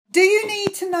you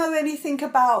need to know anything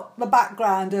about the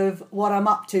background of what I'm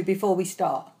up to before we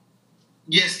start?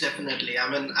 Yes, definitely. I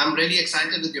mean, I'm really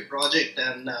excited with your project,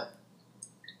 and I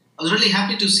was really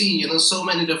happy to see, so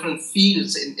many different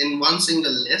fields in one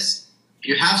single list.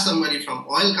 You have somebody from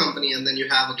oil company, and then you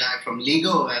have a guy from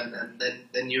Lego, and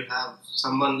then you have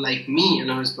someone like me,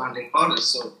 who's planting forests.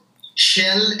 So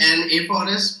Shell and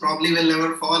Afforrest probably will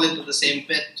never fall into the same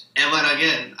pit ever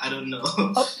again. I don't know.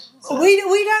 We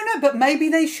don't know, but maybe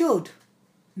they should.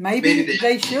 Maybe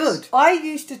they should. I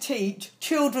used to teach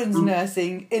children's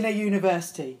nursing in a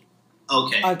university.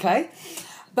 Okay.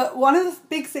 But one of the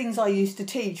big things I used to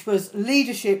teach was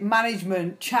leadership,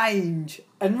 management, change,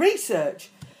 and research.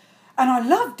 And I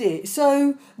loved it.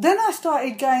 So then I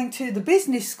started going to the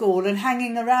business school and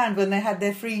hanging around when they had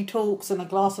their free talks and a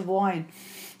glass of wine,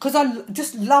 because I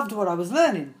just loved what I was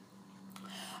learning.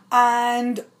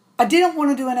 And I didn't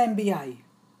want to do an MBA.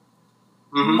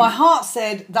 My heart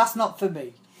said, that's not for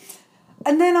me.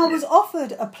 And then I was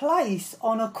offered a place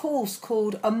on a course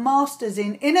called a Masters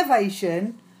in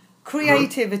Innovation,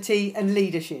 Creativity and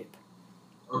Leadership.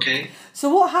 Okay.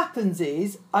 So what happens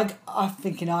is, I'm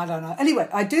thinking, I don't know. Anyway,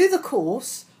 I do the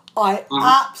course. I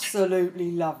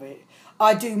absolutely love it.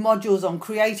 I do modules on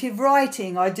creative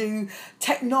writing. I do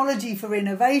technology for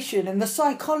innovation and the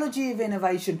psychology of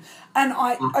innovation. And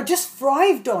I just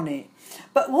thrived on it.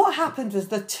 But what happened was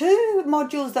the two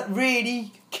modules that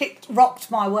really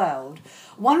rocked my world.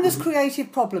 One was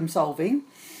creative problem solving,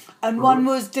 and one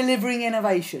was delivering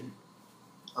innovation.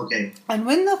 Okay. And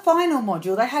in the final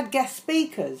module, they had guest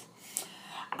speakers.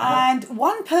 And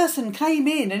one person came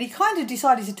in and he kind of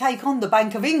decided to take on the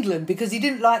Bank of England because he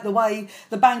didn't like the way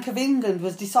the Bank of England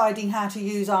was deciding how to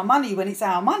use our money when it's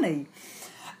our money.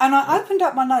 And I opened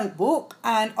up my notebook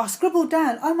and I scribbled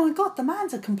down, oh my God, the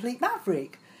man's a complete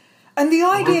maverick. And the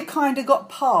idea kind of got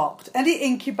parked and it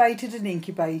incubated and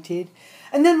incubated.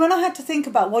 And then when I had to think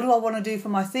about what do I want to do for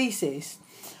my thesis,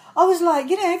 I was like,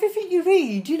 everything you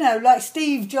read, like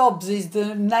Steve Jobs is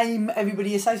the name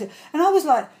everybody associates. And I was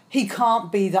like, he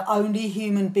can't be the only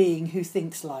human being who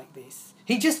thinks like this.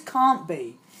 He just can't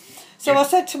be. So I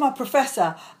said to my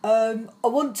professor, I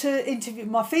want to interview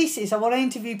my thesis. I want to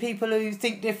interview people who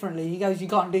think differently. He goes, you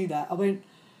can't do that. I went,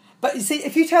 but you see,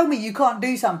 if you tell me you can't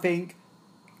do something,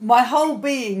 my whole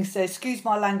being says, excuse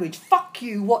my language, fuck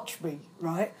you, watch me,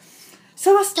 right?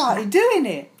 So I started doing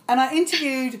it. And I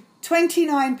interviewed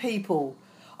 29 people.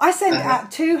 I sent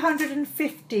out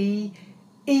 250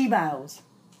 emails.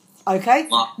 Okay?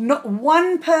 Wow. Not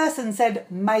one person said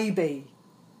maybe.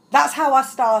 That's how I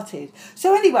started.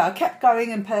 So anyway, I kept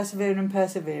going and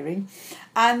persevering.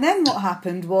 And then what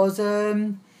happened was,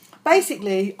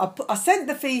 basically, I sent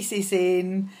the thesis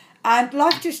in and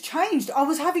life just changed. I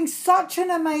was having such an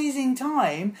amazing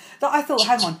time that I thought,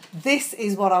 hang on, this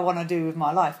is what I want to do with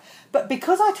my life. But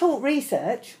because I taught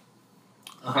research,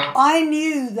 I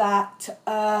knew that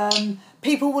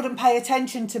people wouldn't pay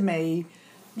attention to me.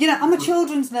 I'm a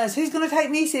children's nurse. Who's going to take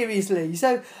me seriously?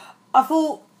 So I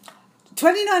thought,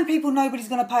 29 people nobody's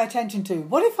going to pay attention to.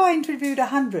 What if I interviewed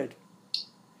 100?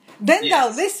 Then they'll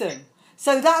listen.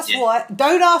 So that's why,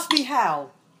 don't ask me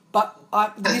how. But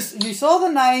you saw the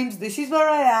names. This is where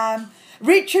I am.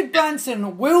 Richard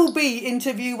Branson will be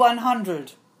interview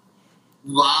 100.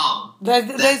 Wow.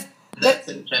 That's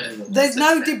incredible. There's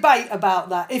no debate about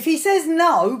that. If he says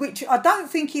no, which I don't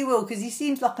think he will, because he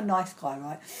seems like a nice guy,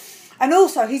 right? And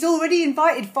also, he's already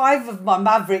invited 5 of my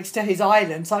mavericks to his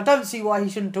island, so I don't see why he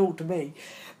shouldn't talk to me.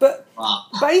 But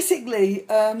basically,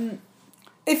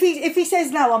 if he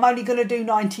says no, I'm only going to do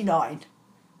 99.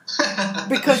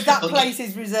 Because that place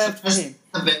is reserved for him.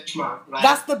 That's the benchmark, right?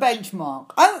 That's the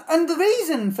benchmark. And the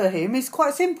reason for him is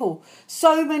quite simple.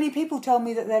 So many people tell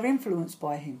me that they're influenced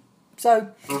by him.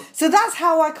 So that's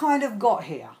how I kind of got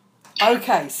here.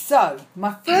 Okay, so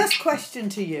my first question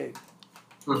to you.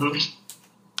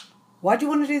 Why do you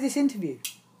want to do this interview?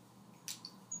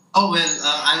 Oh, well,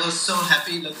 I was so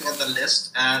happy looking at the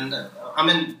list. And,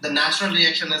 the natural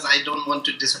reaction is I don't want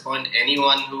to disappoint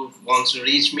anyone who wants to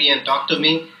reach me and talk to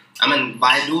me.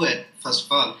 Why do it, first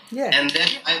of all? Yeah. And then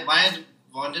why I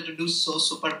wanted to do so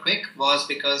super quick was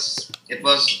because it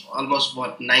was almost,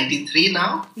 93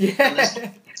 now?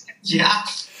 Yeah. Yeah.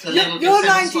 So you're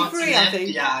 93, I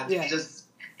think. Yeah, just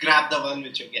grab the one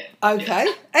which you get.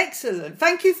 Okay, excellent.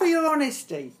 Thank you for your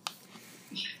honesty.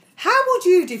 How would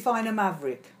you define a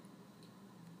maverick?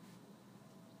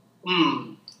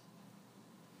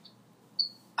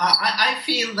 I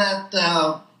feel that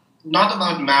not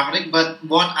about maverick, but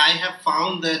what I have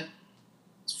found that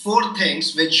 4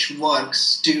 things which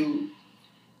works to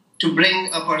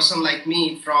bring a person like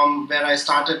me from where I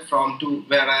started from to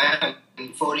where I am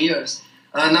in 4 years.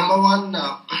 Number one,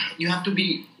 you have to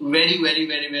be very, very,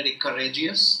 very, very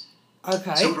courageous.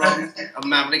 Okay. So probably a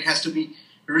maverick has to be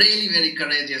really very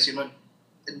courageous.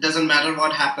 It doesn't matter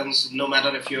what happens. No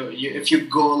matter if you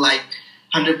go like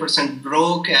 100%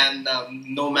 broke, and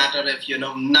no matter if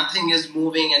nothing is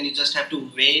moving, and you just have to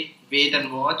wait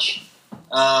and watch.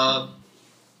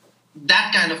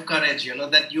 That kind of courage,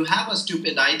 that you have a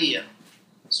stupid idea,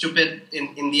 stupid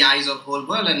in the eyes of the whole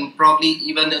world, and probably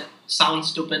even it sounds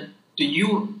stupid to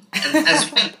you as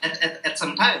well at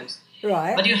some times.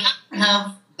 Right. But you have to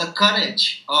have the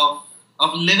courage of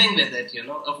living with it,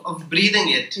 of breathing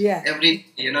it every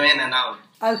in and out.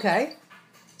 Okay.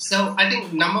 So I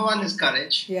think number one is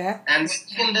courage. Yeah. And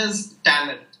second is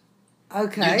talent.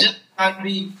 Okay. You just can't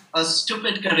be a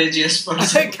stupid courageous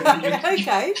person.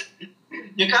 Okay.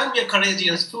 You can't be a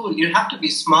courageous fool. You have to be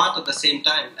smart at the same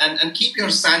time and keep your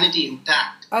sanity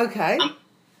intact. Okay.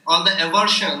 All the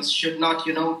aversions should not,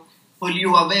 pull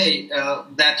you away.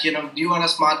 That you are a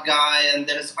smart guy, and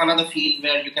there is another field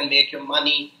where you can make your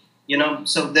money.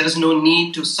 So there is no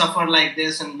need to suffer like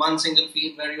this in one single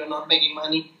field where you are not making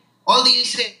money. All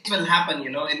these things will happen,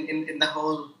 in the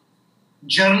whole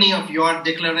journey of your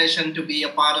declaration to be a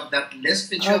part of that list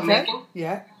which you are making.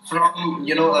 Yeah. From,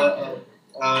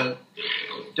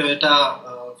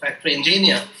 Toyota factory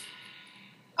engineer.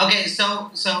 Okay,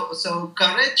 so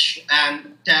courage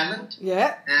and talent.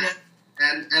 Yeah.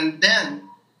 And then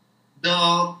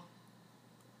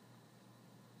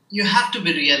you have to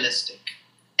be realistic.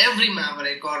 Every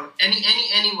maverick or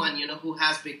anyone who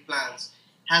has big plans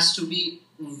has to be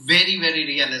very, very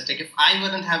realistic. If I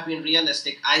wouldn't have been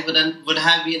realistic, I would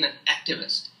have been an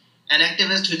activist. An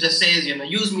activist who just says,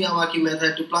 use Miyawaki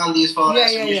method to plant these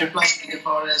forests, and you should plant the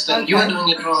forest, and you are doing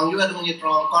it wrong,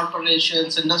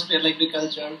 corporations, industrial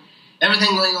agriculture,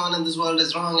 everything going on in this world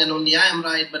is wrong, and only I am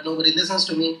right, but nobody listens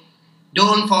to me.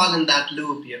 Don't fall in that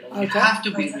loop, You have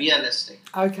to be realistic.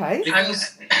 Okay.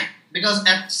 Because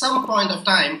at some point of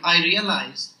time, I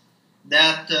realized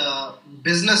that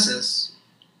business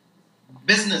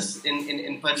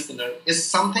in particular is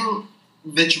something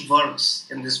which works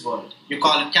in this world. You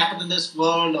call it capitalist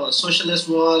world or socialist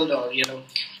world or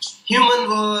human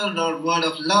world or world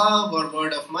of love or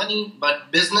world of money,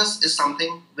 but business is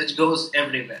something which goes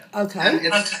everywhere. Okay.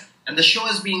 And the show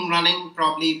has been running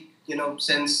probably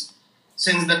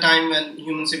since the time when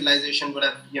human civilization would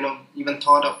have even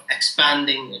thought of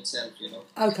expanding itself.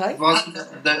 Okay. It wasn't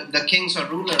the kings or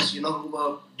rulers who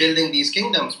were building these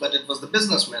kingdoms, but it was the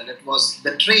businessmen. It was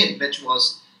the trade which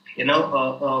was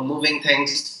moving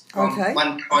things from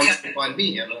one point to point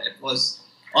B. It was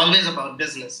always about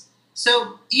business.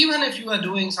 So even if you are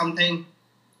doing something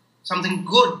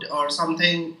good or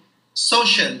something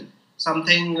social,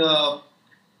 something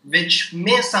which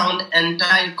may sound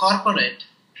anti-corporate,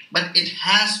 but it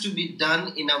has to be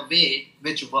done in a way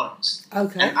which works.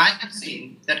 Okay. And I have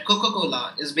seen that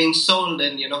Coca-Cola is being sold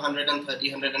in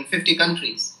 130, 150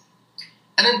 countries.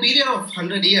 And in a period of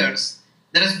 100 years,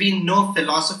 there has been no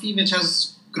philosophy which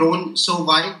has grown so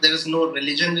wide. There is no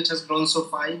religion which has grown so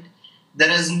wide.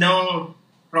 There is no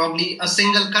probably a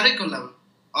single curriculum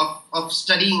of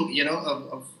studying,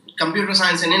 of computer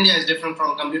science in India is different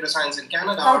from computer science in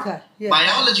Canada. Okay. Yeah.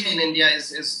 Biology in India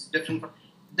is different from...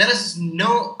 There is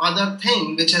no other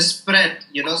thing which has spread,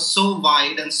 so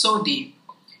wide and so deep.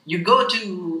 You go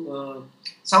to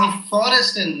some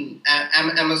forest in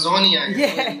Amazonia,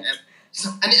 and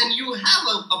you have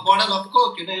a bottle of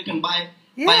Coke, you can buy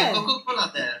a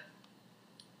Coca-Cola there.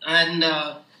 And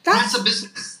that's a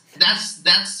business.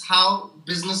 That's how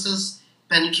businesses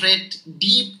penetrate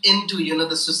deep into,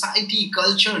 the society,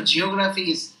 culture,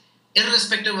 geographies,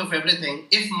 irrespective of everything.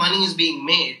 If money is being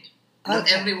made,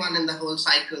 everyone in the whole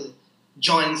cycle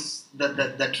joins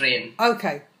the train.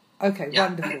 Okay,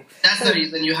 wonderful. That's the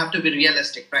reason you have to be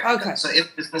realistic, practical. Okay. So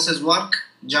if businesses work,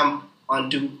 jump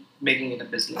onto making it a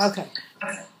business. Okay.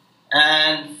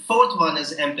 And fourth one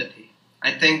is empathy.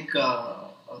 I think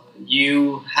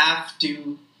you have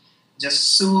to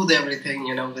just soothe everything,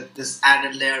 with this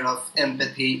added layer of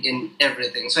empathy in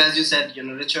everything. So as you said,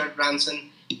 Richard Branson,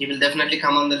 he will definitely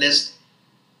come on the list.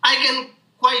 I can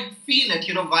quite feel it,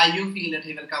 why you feel it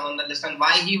he will come on the list and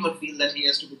why he would feel that he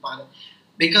has to be part of it.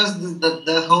 Because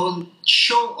the whole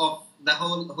show of the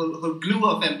whole glue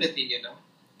of empathy,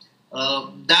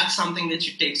 that's something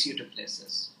which takes you to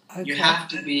places. Okay. You have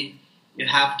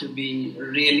to be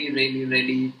really, really,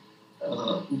 really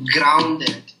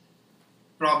grounded,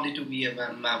 probably to be a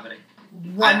maverick.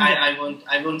 I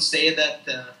won't say that.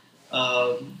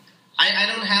 I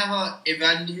don't have a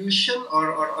evaluation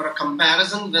or a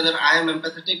comparison whether I am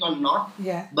empathetic or not.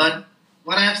 Yeah. But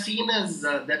what I have seen is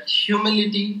that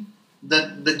humility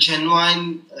the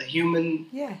genuine human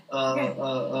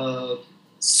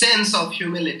sense of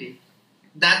humility.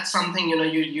 That's something,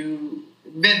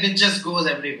 which just goes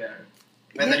everywhere.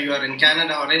 Whether you are in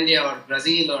Canada or India or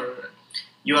Brazil, or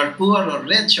you are poor or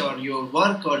rich, or you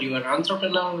work or you are an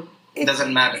entrepreneur, it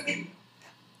doesn't matter.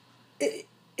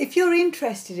 If you're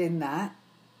interested in that,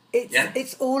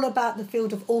 it's all about the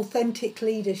field of authentic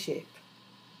leadership.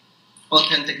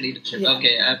 Authentic leadership. Yeah.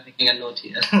 Okay, I'm making a note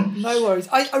here. No worries.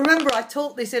 I remember I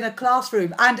taught this in a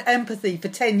classroom, and empathy, for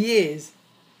 10 years.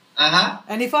 Uh-huh.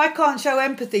 And if I can't show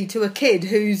empathy to a kid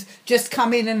who's just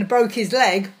come in and broke his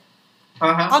leg,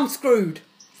 I'm screwed.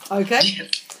 Okay?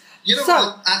 Yes.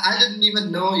 What? I didn't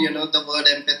even know, the word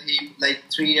empathy like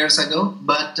 3 years ago.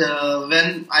 But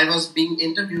when I was being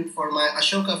interviewed for my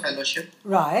Ashoka fellowship,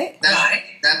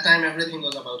 that time everything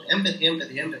was about empathy. And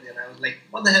I was like,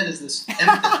 what the hell is this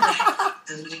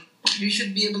empathy? You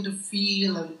should be able to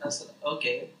feel. And I said,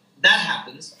 okay, that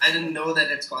happens. I didn't know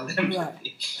that it's called empathy.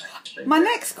 Right. My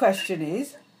next question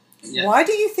is, why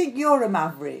do you think you're a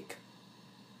maverick?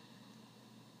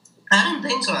 I don't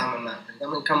think so. I'm a maverick. I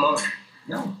mean, come on.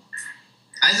 No.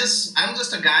 I'm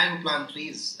just a guy who plants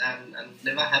trees and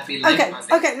live a happy life.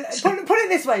 Okay. Put it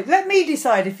this way. Let me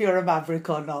decide if you're a maverick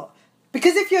or not.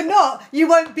 Because if you're not, you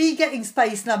won't be getting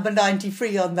space number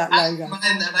 93 on that logo.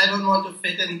 And I don't want to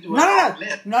fit into an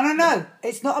outlet. No.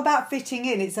 It's not about fitting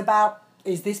in. It's about,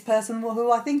 is this person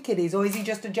who I think it is? Or is he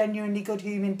just a genuinely good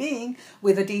human being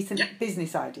with a decent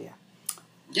business idea?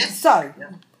 Yes. So,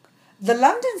 the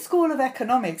London School of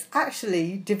Economics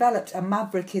actually developed a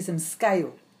maverickism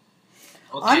scale.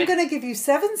 Okay. I'm going to give you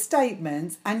 7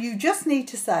 statements and you just need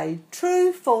to say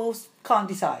true, false, can't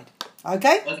decide.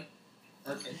 Okay?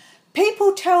 Okay.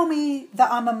 People tell me that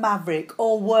I'm a maverick,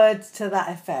 or words to that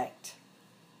effect.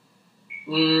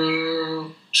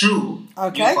 True.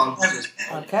 Okay.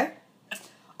 Okay.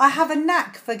 I have a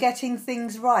knack for getting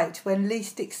things right when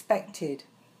least expected.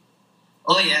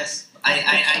 Oh yes,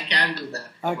 I can do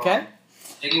that. Okay.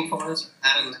 Taking photos of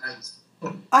barren lands.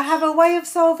 I have a way of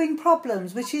solving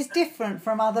problems which is different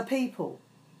from other people.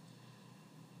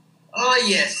 Oh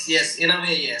yes, in a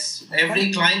way, yes. Okay.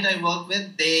 Every client I work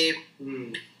with, they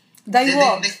kind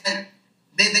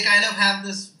of have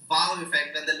this wow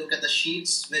effect when they look at the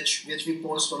sheets which we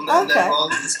post from their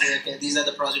walls and say, okay, these are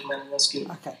the project management skills.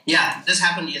 Okay. Yeah, this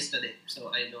happened yesterday,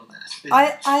 so I know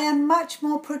that. I am much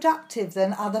more productive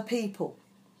than other people.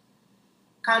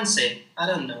 Can't say. I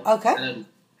don't know. Okay.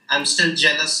 I'm still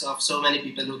jealous of so many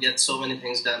people who get so many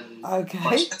things done. Okay.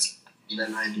 Much faster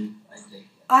than I do, I think.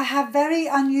 I have very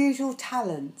unusual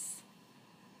talents.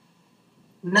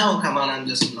 No, come on, I'm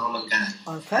just a normal guy.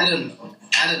 Okay. I don't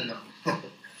know.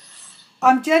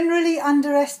 I'm generally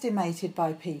underestimated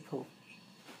by people.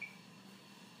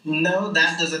 No,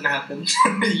 that doesn't happen.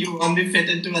 You only fit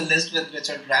into a list with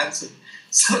Richard Branson.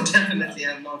 So definitely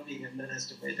I'm not being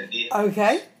underestimated here.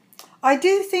 Okay. I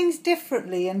do things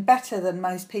differently and better than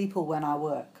most people when I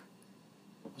work.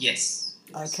 Yes.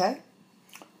 Okay.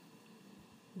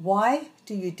 Why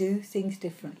do you do things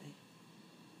differently?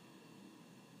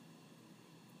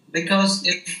 Because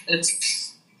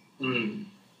it's the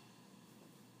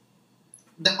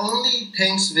only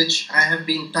things which I have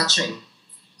been touching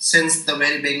since the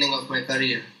very beginning of my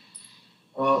career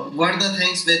were the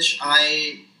things which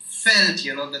I felt,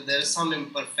 that there is some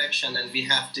imperfection and we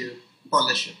have to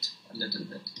polish it a little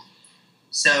bit.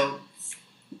 So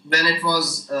when it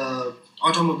was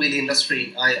automobile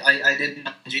industry, I did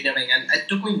engineering, and it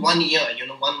took me 1 year,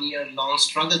 1 year long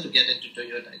struggle to get into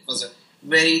Toyota. It was a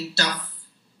very tough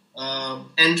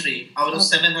entry. Out of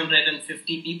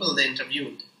 750 people they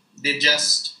interviewed, they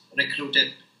just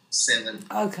recruited 7.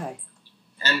 Okay.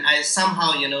 And I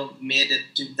somehow, made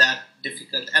it to that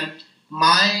difficult. And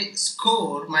my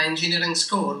engineering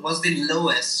score was the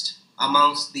lowest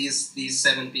amongst these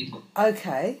 7 people.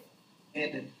 Okay.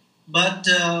 But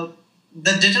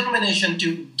the determination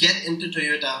to get into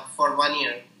Toyota for 1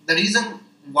 year, the reason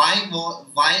why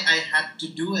I had to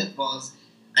do it was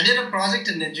I did a project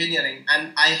in engineering,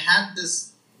 and I had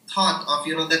this thought of,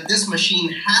 that this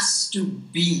machine has to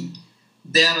be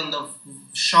there on the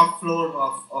shop floor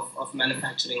of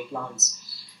manufacturing plants.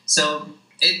 So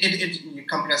it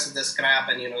compresses the scrap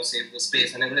and, save the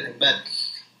space and everything. But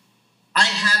I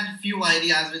had few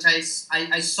ideas which I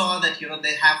saw that,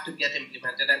 they have to get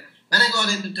implemented. And when I got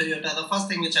into Toyota, the first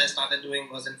thing which I started doing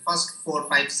was in first 4,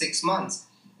 5, 6 months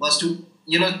was to,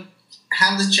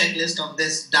 have this checklist of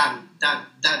this done,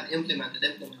 implemented.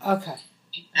 Okay.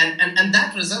 And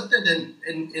that resulted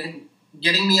in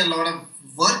getting me a lot of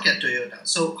work at Toyota.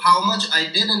 So how much I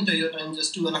did in Toyota in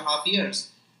just 2.5 years,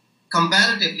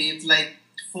 comparatively, it's like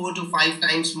 4 to 5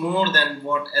 times more than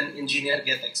what an engineer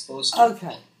gets exposed to.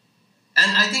 Okay.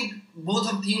 And I think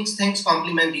both of these things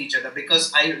complement each other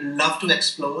because I love to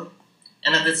explore,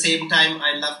 and at the same time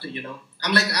I love to,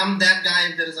 I'm that guy.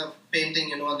 If there is a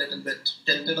painting, a little bit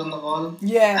tilted on the wall,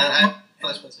 Yeah. and I'm the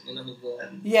first person, who go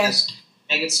and just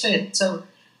make it straight. So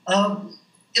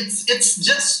it's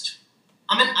just,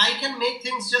 I can make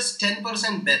things just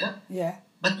 10% better. Yeah.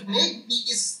 But to make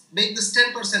this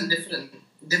 10%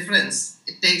 difference,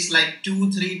 it takes like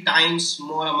 2-3 times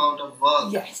more amount of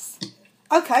work. Yes.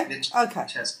 Okay. Okay.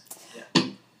 Yeah.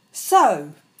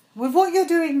 So, with what you're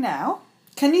doing now,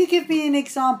 can you give me an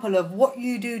example of what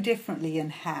you do differently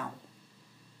and how?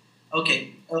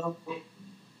 Okay.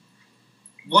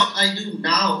 What I do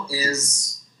now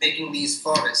is making these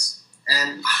forests,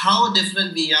 and how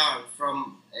different we are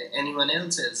from anyone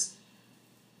else is.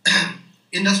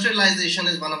 Industrialization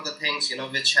is one of the things,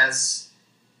 which has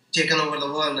taken over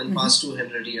the world in past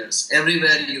 200 years.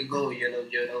 Everywhere you go,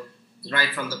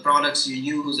 right from the products you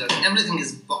use, and everything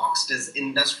is boxed as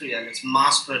industrial, it's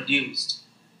mass-produced.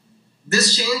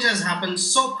 This change has happened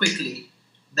so quickly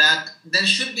that there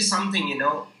should be something,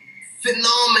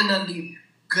 phenomenally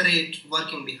great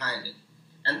working behind it.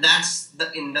 And that's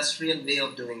the industrial way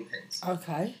of doing things.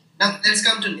 Okay. Now, let's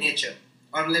come to nature,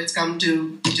 or let's come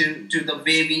to the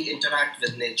way we interact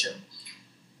with nature.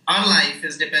 Our life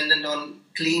is dependent on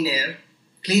clean air,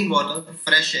 clean water,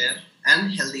 fresh air,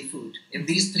 and healthy food. If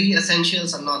these 3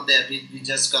 essentials are not there, we're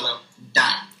just gonna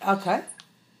die. Okay.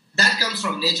 That comes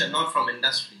from nature, not from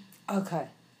industry. Okay.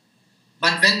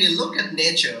 But when we look at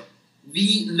nature,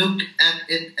 we look at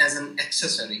it as an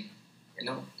accessory.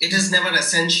 It is never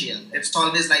essential. It's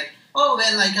always like, oh,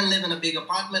 well, I can live in a big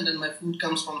apartment and my food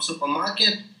comes from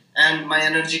supermarket and my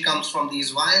energy comes from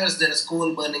these wires. There is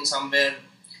coal burning somewhere.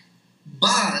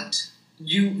 But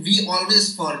we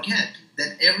always forget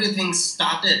that everything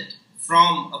started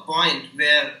from a point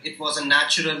where it was a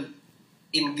natural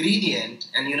ingredient,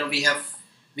 and we have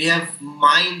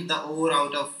mined the ore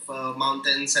out of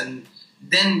mountains, and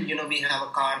then we have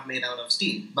a car made out of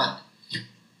steel. But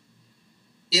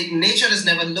nature is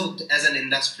never looked as an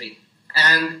industry,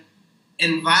 and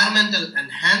environmental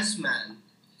enhancement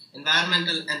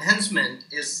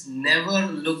is never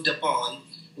looked upon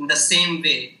in the same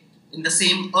way, in the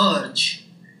same urge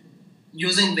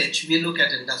using which we look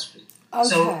at industry.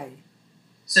 Okay.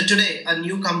 So today, a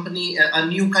new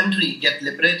country get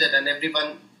liberated, and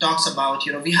everyone talks about,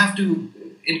 we have to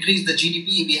increase the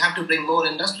GDP, we have to bring more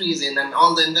industries in, and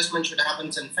all the investment should happen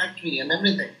in factory and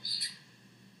everything.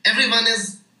 Everyone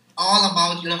is all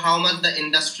about, how much the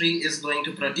industry is going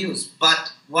to produce.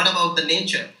 But what about the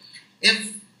nature?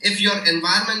 If your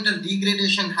environmental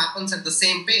degradation happens at the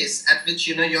same pace at which,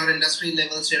 your industry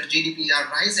levels, your GDP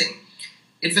are rising,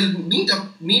 it will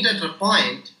meet at a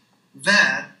point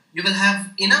where you will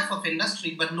have enough of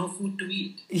industry but no food to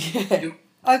eat. Yeah.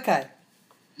 Okay.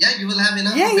 Yeah, you will have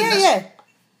enough of industry.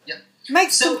 Yeah.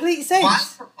 Makes complete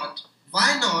sense.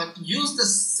 Why not use the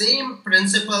same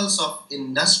principles of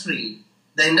industry,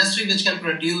 the industry which can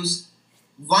produce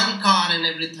 1 car in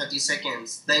every 30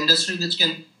 seconds, the industry which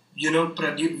can,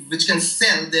 which can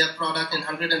sell their product in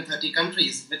 130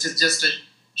 countries, which is just a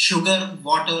sugar,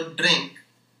 water, drink,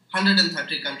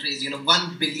 130 countries,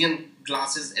 1 billion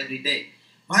glasses every day.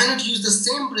 Why not use the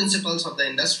same principles of the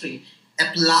industry,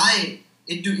 apply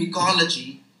it to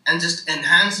ecology, and just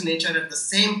enhance nature at the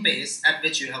same pace at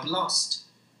which you have lost?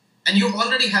 And you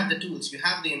already have the tools, you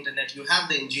have the internet, you have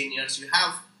the engineers, you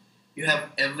have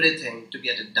everything to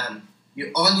get it done.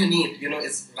 All you need,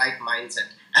 is right mindset.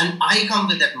 And I come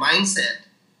with that mindset,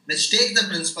 which takes the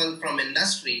principle from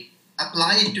industry,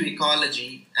 apply it to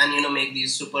ecology, and make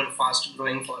these super fast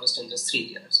growing forests in just 3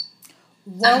 years.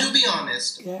 Well, and to be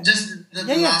honest, just the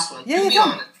last one, to be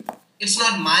honest, it's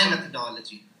not my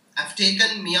methodology. I've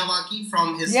taken Miyawaki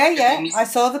from his... I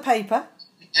saw the paper.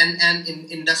 And in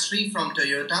industry from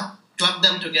Toyota, club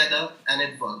them together and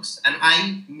it works. And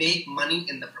I make money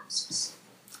in the process.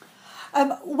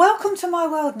 Welcome to my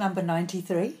world, number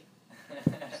 93.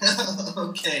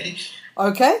 Okay.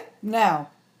 Okay, now,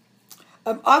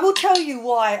 I will tell you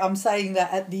why I'm saying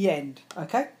that at the end,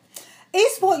 okay?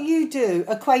 Is what you do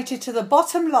equated to the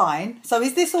bottom line? So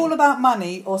is this all about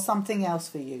money or something else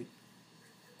for you?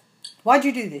 Why do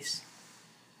you do this?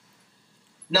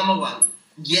 Number one,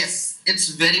 yes, it's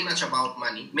very much about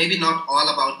money. Maybe not all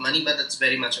about money, but it's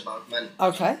very much about money.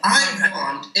 Okay. I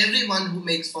want everyone who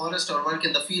makes forest or work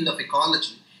in the field of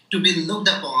ecology to be looked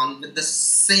upon with the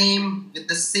same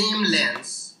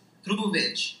lens through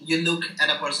which you look at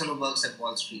a person who works at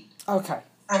Wall Street. Okay.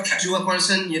 To a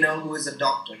person, who is a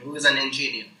doctor, who is an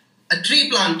engineer. A tree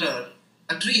planter,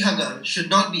 a tree hugger should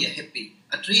not be a hippie.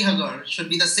 a tree hugger should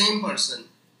be the same person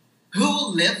who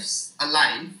lives a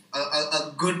life,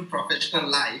 a good professional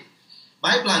life,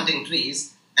 by planting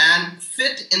trees and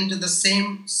fit into the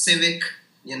same civic,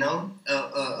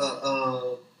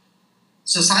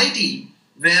 society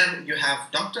where you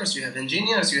have doctors, you have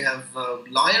engineers, you have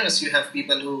lawyers, you have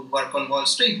people who work on Wall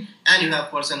Street, and you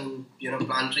have person who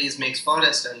plant trees, makes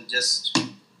forest, and just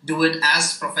do it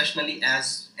as professionally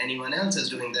as anyone else is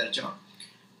doing their job.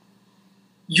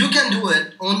 You can do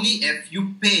it only if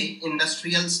you pay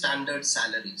industrial standard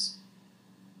salaries.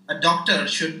 A doctor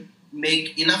should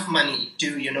make enough money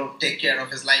to take care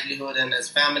of his livelihood and his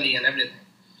family and everything.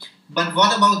 But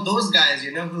what about those guys,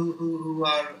 who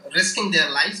are risking their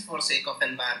lives for sake of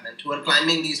environment, who are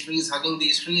climbing these trees, hugging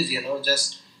these trees,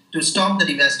 just to stop the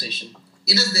devastation?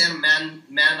 It is their man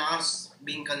hours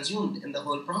being consumed in the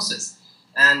whole process.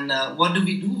 And what do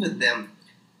we do with them?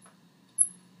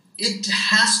 It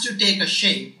has to take a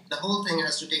shape, the whole thing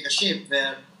has to take a shape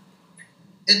where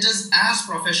it is as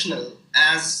professional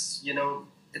as,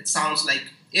 it sounds like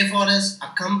Afforrest,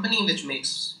 a company which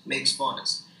makes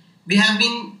forests. We have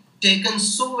been taken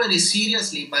so very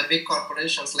seriously by big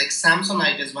corporations, like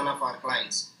Samsonite is one of our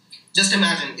clients. Just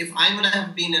imagine, if I would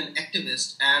have been an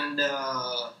activist and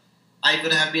I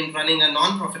would have been running a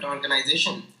non-profit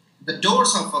organization, the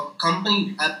doors of a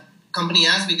company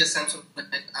as big as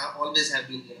Samsonite always have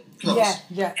been closed.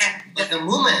 Yeah. But the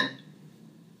moment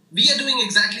we are doing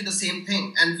exactly the same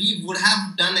thing, and we would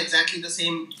have done exactly the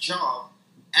same job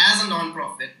as a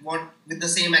non-profit, with the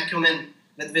same acumen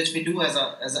with which we do as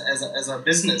a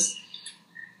business.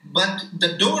 But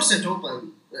the doors it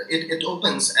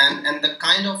opens, and the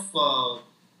kind of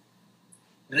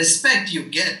respect you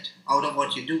get out of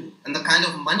what you do, and the kind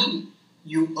of money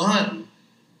you earn,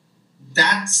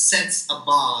 that sets a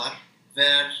bar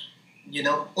where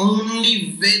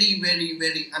only very, very,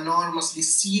 very enormously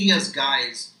serious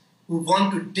guys who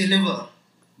want to deliver,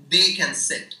 they can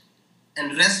sit,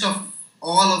 and rest of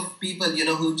all of people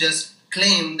who just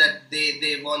claim that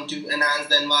they want to enhance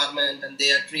the environment and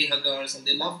they are tree huggers and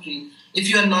they love trees. If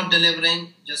you are not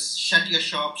delivering, just shut your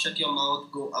shop, shut your mouth,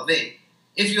 go away.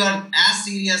 If you are as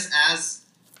serious as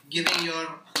giving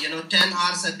your 10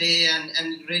 hours a day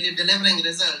and really delivering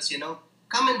results,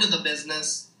 come into the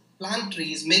business, plant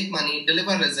trees, make money,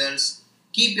 deliver results,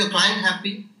 keep your client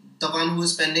happy, the one who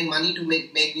is spending money to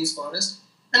make these forests,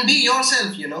 and be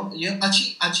yourself. You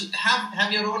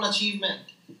have your own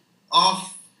achievement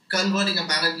of converting a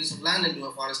barren piece of land into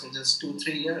a forest in just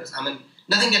 2-3 years. I mean,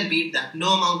 nothing can beat that.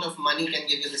 No amount of money can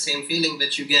give you the same feeling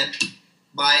which you get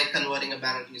by converting a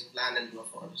barren piece of land into a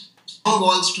forest. No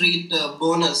Wall Street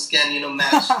bonus can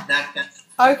match that.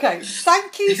 Okay,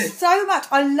 thank you so much.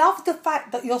 I love the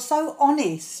fact that you're so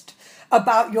honest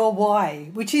about your why,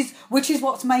 which is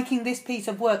what's making this piece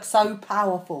of work so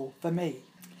powerful for me.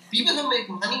 People who make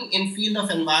money in field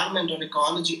of environment or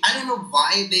ecology, I don't know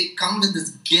why they come with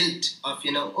this guilt of,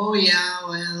 oh yeah,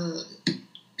 well,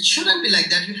 it shouldn't be like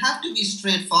that. You have to be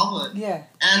straightforward. Yeah.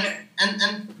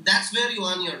 And that's where you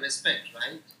earn your respect,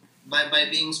 right? By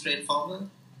being straightforward.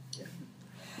 Yeah.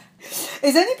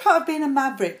 Is any part of being a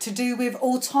maverick to do with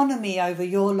autonomy over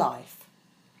your life?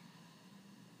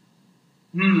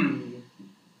 I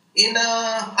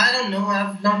don't know.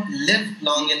 I've not lived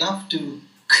long enough to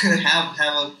have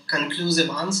a conclusive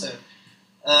answer.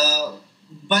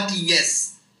 But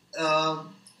yes,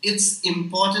 it's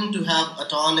important to have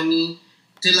autonomy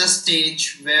till a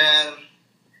stage where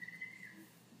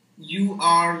you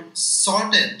are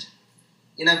sorted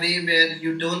in a way where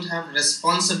you don't have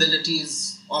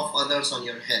responsibilities of others on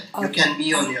your head. Okay. You can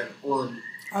be on your own.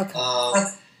 Okay.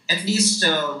 At least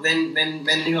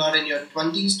when you are in your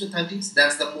 20s to 30s,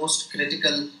 that's the most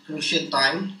critical, crucial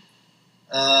time.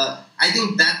 I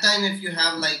think that time, if you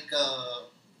have like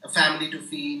a family to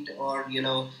feed, or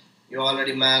you're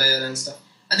already married and stuff,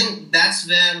 I think that's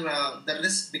where the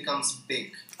risk becomes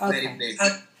big, very big.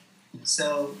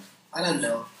 So I don't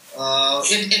know.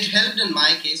 It helped in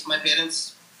my case. My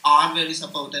parents are very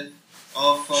supportive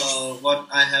of what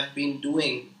I have been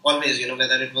doing always.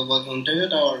 Whether it was working in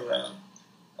Toyota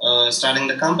or starting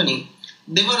the company,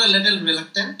 they were a little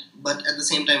reluctant, but at the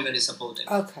same time very supportive.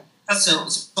 Okay. So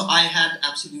I had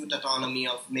absolute autonomy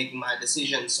of making my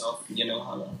decisions of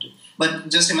how to. But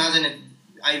just imagine if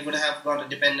I would have got a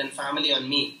dependent family on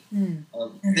me, then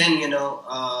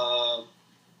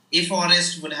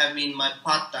Afforrest would have been my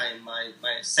part-time,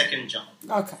 my second job.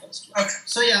 Okay.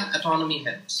 So yeah, autonomy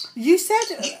helps. You said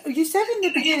in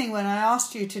the beginning when I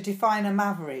asked you to define a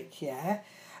maverick,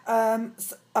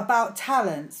 about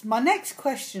talents. My next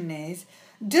question is,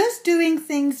 Does doing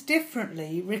things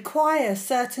differently require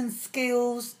certain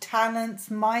skills, talents,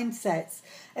 mindsets?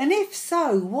 And if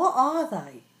so, what are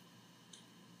they?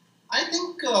 I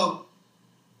think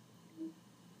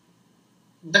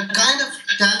the kind of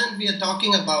talent we are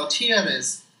talking about here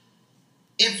is,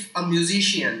 if a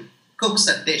musician cooks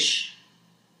a dish,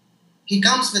 he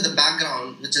comes with a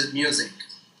background which is music,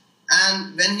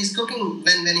 and when he's cooking,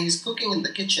 when he's cooking in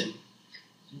the kitchen,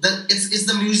 it's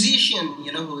the musician,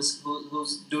 who's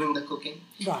doing the cooking,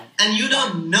 right? And you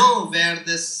don't know where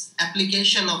this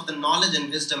application of the knowledge and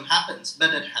wisdom happens,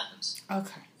 but it happens.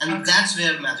 Okay. And that's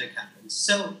where magic happens.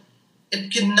 So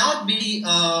it cannot be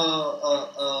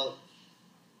a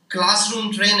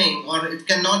classroom training, or it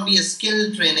cannot be a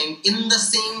skill training in the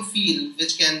same field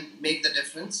which can make the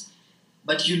difference.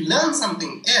 But you learn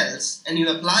something else and you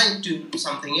apply it to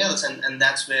something else, and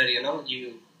that's where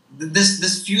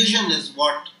this fusion is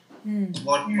what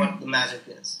the magic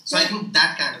is. So I think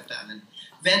that kind of talent,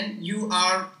 when you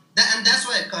are, and that's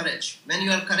why courage. When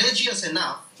you are courageous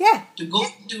enough to go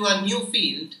to a new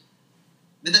field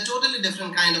with a totally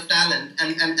different kind of talent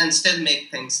and still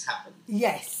make things happen.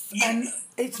 Yes, and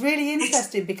it's really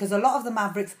interesting because a lot of the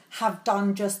Mavericks have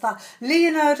done just that.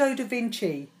 Leonardo da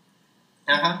Vinci,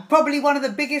 probably one of the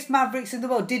biggest Mavericks in the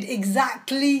world, did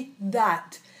exactly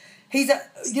that. He's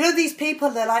these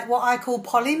people, they're like what I call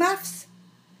polymaths.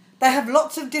 They have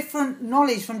lots of different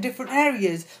knowledge from different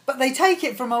areas, but they take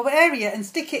it from an area and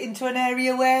stick it into an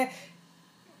area where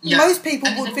most people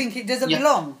would think it doesn't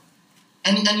belong.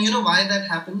 And you know why that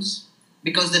happens?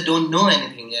 Because they don't know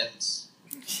anything else.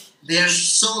 They are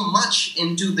so much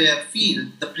into their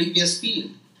field, the previous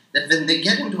field, that when they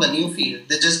get into a new field,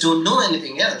 they just don't know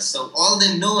anything else. So all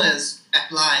they know is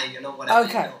apply, whatever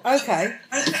they know. Okay.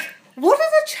 What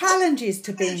are the challenges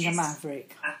to being a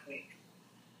maverick?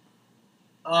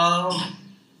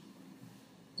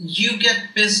 You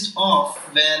get pissed off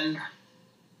when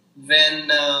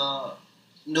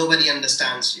nobody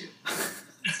understands you.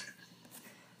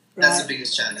 That's the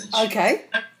biggest challenge. Okay.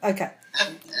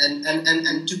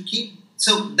 And to keep,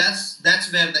 so that's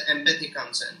where the empathy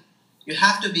comes in. You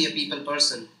have to be a people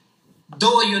person,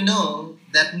 though you know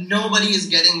that nobody is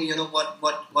getting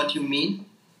what you mean,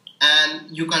 and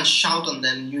you can't shout on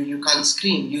them, you can't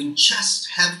scream, you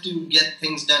just have to get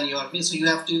things done your way. So you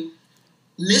have to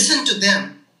listen to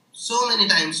them so many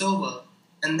times over,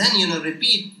 and then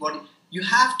repeat what you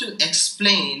have to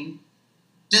explain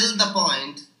till the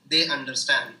point they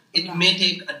understand. It may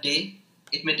take a day,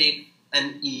 it may take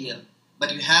an year,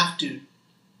 but you have to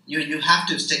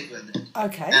stick with it.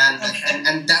 Okay.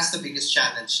 And that's the biggest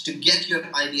challenge, to get your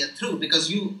idea through, because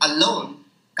you alone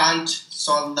can't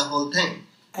solve the whole thing.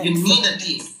 Excellent. You need a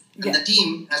team, and the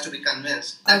team has to be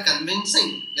convinced. That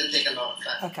convincing will take a lot of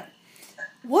time. Okay.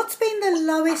 What's been the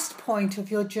lowest point of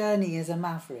your journey as a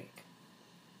maverick?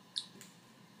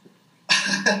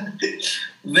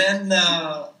 When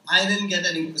I didn't get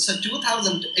any. So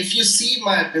 2000. If you see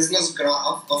my business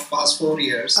graph of past 4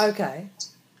 years. Okay.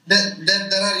 There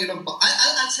are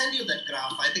I'll send you that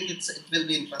graph. I think it will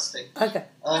be interesting. Okay.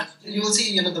 You will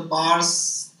see the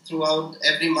bars throughout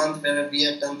every month where we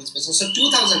have done this business. So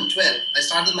 2012, I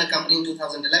started my company in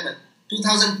 2011.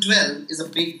 2012 is a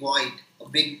big void, a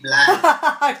big blank.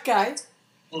 Okay.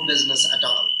 No business at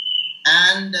all.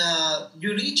 And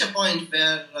you reach a point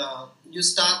where you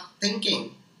start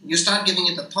thinking, you start giving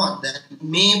it a thought that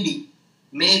maybe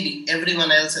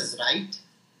everyone else is right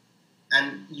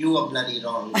and you are bloody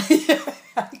wrong.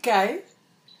 Okay.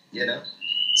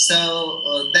 So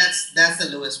that's the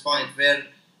lowest point, where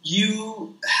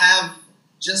you have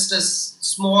just a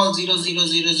small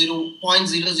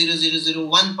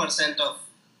 0.00001% of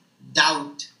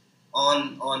doubt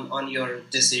on your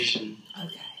decision,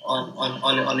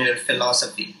 on your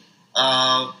philosophy.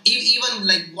 Even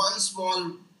like one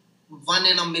small 1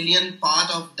 in a million part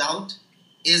of doubt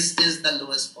is the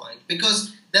lowest point,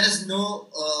 because there is no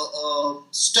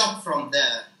stop from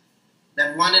there.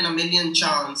 That 1 in a million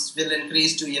chance will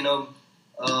increase to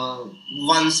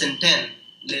once in 10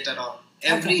 later on.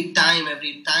 Every time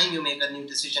you make a new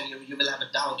decision, you will have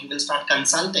a doubt. You will start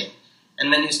consulting, and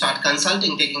when you start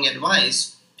consulting, taking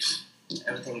advice,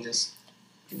 everything just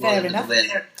fair enough.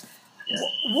 Yeah.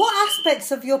 What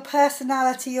aspects of your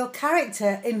personality or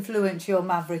character influence your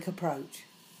maverick approach?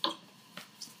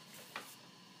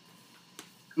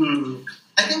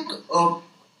 I think,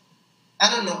 I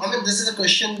don't know. I mean, this is a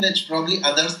question which probably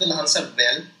others will answer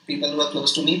well, people who are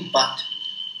close to me, but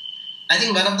I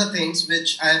think one of the things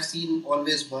which I have seen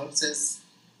always works is,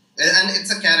 and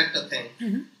it's a character thing.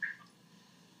 Mm-hmm.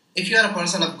 If you are a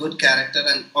person of good character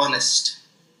and honest,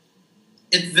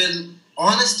 it will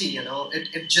honesty,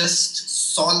 it just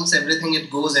solves everything. It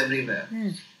goes everywhere.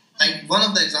 Like one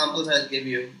of the examples I'll give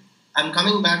you, I'm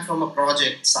coming back from a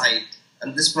project site,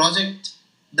 and this project,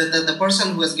 the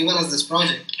person who has given us this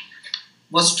project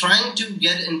was trying to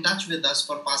get in touch with us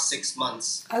for past 6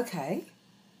 months. Okay.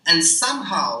 And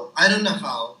somehow, I don't know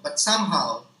how, but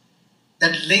somehow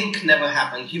that link never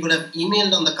happened. He would have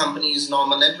emailed on the company's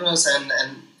normal address, and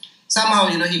somehow,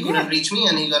 he couldn't reach me,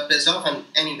 and he got pissed off. And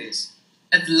anyways,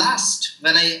 at last,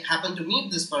 when I happened to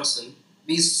meet this person,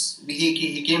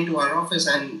 he came to our office,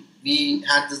 and we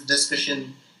had this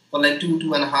discussion for like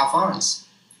 2.5 hours.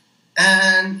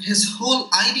 And his whole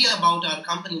idea about our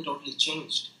company totally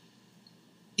changed.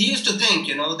 He used to think,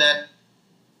 that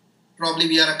probably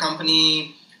we are a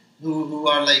company who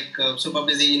are like super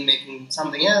busy in making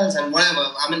something else and whatever.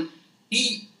 I mean,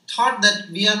 he thought that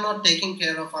we are not taking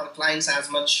care of our clients as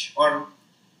much, or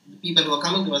the people who are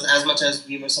coming to us as much as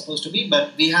we were supposed to be,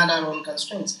 but we had our own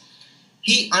constraints.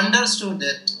 He understood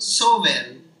it so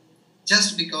well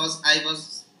just because I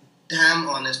was damn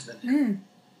honest with him.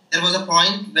 There was a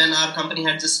point when our company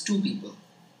had just 2 people,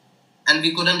 and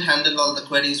we couldn't handle all the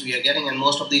queries we are getting, and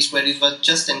most of these queries were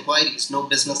just inquiries, no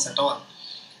business at all.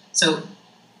 So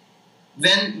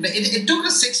when it took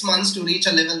us 6 months to reach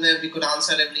a level where we could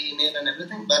answer every email and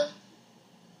everything, but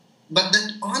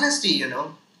that honesty,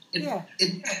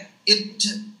 it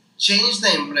changed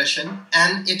the impression,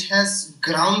 and it has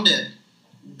grounded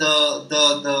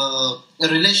the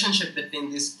relationship between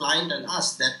this client and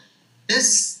us, that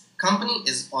this company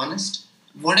is honest.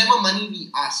 Whatever money we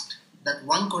asked, that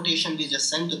one quotation we just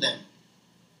sent to them,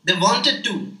 they wanted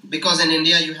to, because in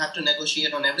India you have to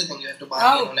negotiate on everything, you have to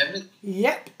bargain on everything.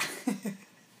 Yep.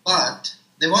 But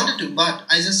they wanted to, but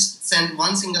I just sent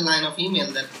one single line of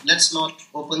email that let's not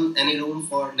open any room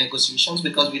for negotiations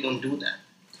because we don't do that.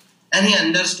 And he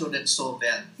understood it so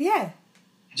well. Yeah.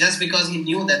 Just because he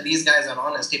knew that these guys are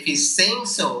honest. If he's saying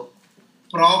so,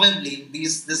 probably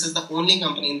this is the only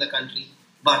company in the country,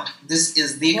 but this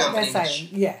is the company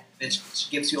which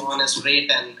gives you honest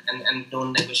rate and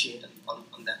don't negotiate on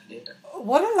that later.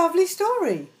 What a lovely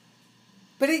story.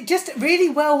 But it just really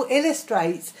well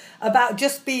illustrates about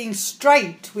just being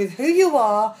straight with who you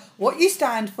are, what you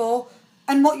stand for,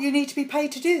 and what you need to be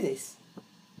paid to do this.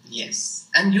 Yes.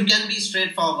 And you can be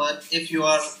straightforward if you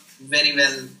are very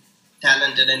well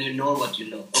talented and you know what you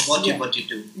know, or what you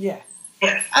do. Yeah.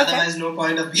 Otherwise, no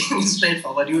point of being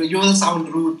straightforward. You will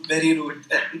sound rude, very rude.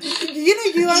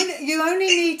 You only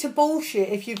need to bullshit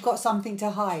if you've got something to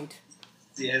hide.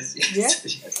 Yes.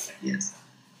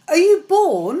 Are you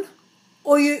born,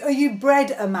 or are you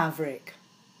bred a maverick?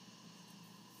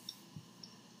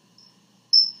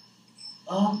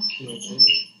 Okay,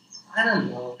 I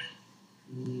don't know.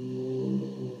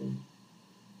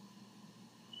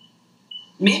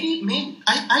 Maybe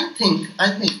I think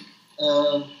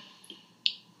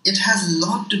it has a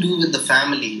lot to do with the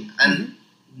family. And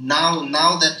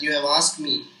now that you have asked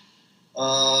me,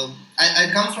 I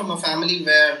come from a family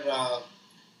where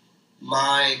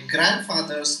my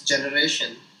grandfather's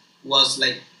generation was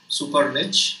like super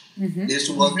rich. They used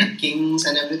to work at King's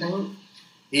and everything.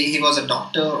 He was a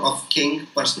doctor of King,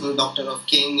 personal doctor of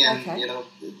King, and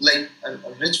like a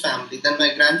rich family. Then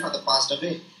my grandfather passed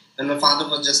away when my father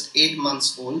was just 8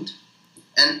 months old,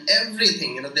 and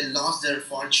everything, they lost their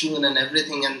fortune and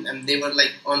everything, and they were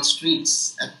like on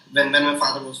streets when my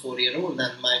father was 4 years old,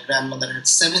 and my grandmother had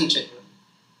 7 children.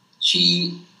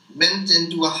 She went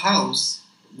into a house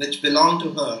which belonged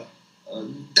to her.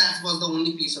 That was the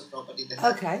only piece of property they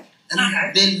had. Okay. And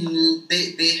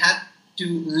they had to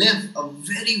live a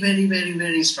very, very, very,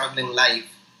 very struggling life.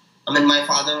 I mean, my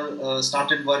father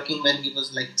started working when he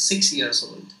was like 6 years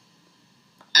old.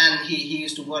 And he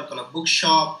used to work on a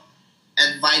bookshop,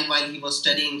 and while he was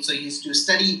studying, so he used to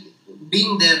study,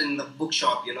 being there in the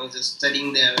bookshop, just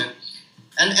studying there.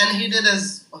 And he did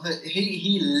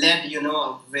he led,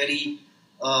 a very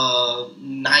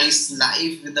nice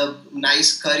life with a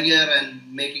nice career and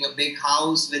making a big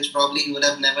house, which probably he would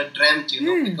have never dreamt,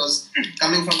 because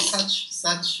coming from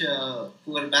such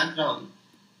poor background.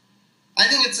 I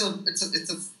think it's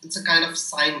a kind of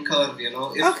sine curve,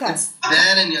 If it's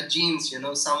there in your genes,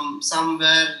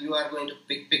 somewhere you are going to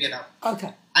pick it up.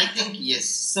 Okay. I think yes.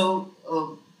 So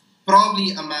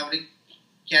probably a maverick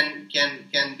can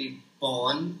be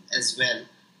born as well,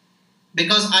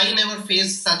 because I never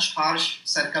faced such harsh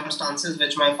circumstances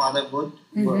which my father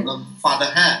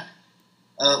had.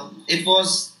 It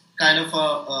was kind of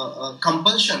a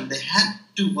compulsion. They had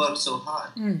to work so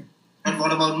hard. But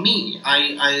what about me?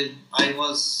 I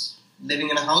was living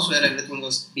in a house where everything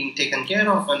was being taken care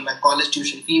of, and my college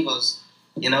tuition fee was,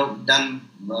 done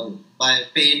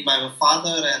paid by my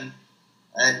father, and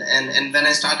And when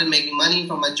I started making money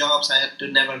from my jobs, I had to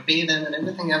never pay them and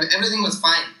everything. Everything was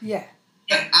fine. Yeah.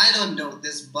 But I don't know,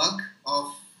 this bug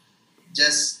of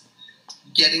just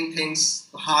getting things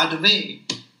hard way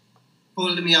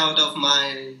pulled me out of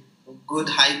my good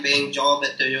high-paying job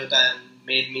at Toyota and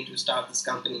made me to start this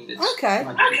company. Okay.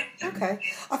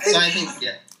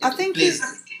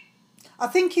 I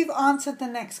think you've answered the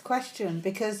next question,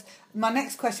 because my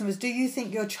next question was, do you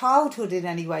think your childhood in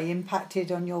any way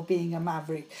impacted on your being a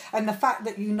maverick? And the fact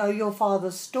that you know your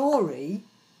father's story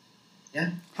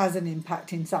has an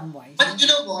impact in some way. But you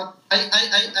know what?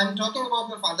 I'm talking about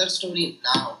my father's story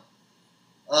now.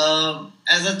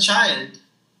 As a child,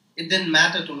 it didn't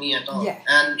matter to me at all. Yeah.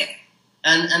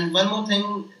 And one more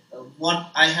thing, what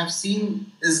I have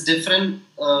seen is different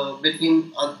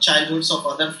between childhoods of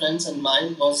other friends and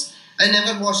mine was I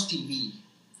never watched TV.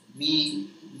 We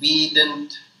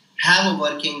didn't have a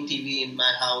working TV in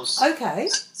my house. Okay.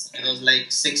 I was like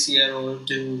 6-year-old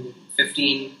to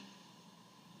 15.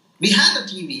 We had a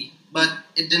TV, but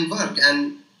it didn't work.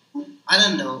 And I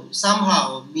don't know,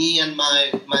 somehow me and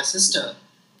my sister,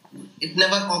 it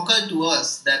never occurred to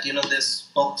us that, this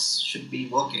box should be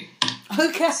working.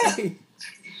 Okay.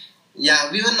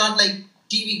 Yeah, we were not like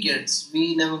TV kids.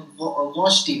 We never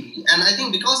watched TV. And I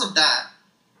think because of that,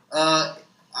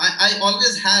 I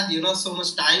always had, so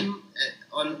much time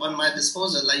on my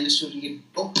disposal. I used to read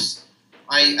books.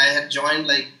 I had joined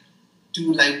like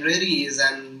 2 libraries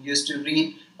and used to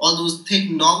read all those thick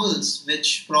novels,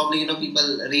 which probably,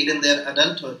 people read in their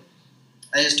adulthood.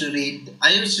 I used to read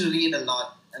a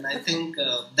lot. And I think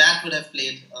that would have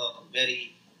played a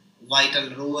very vital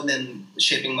role in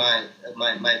shaping my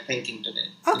thinking today.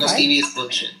 Okay. Because TV is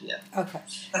bullshit, yeah. Okay.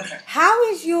 How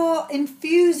is your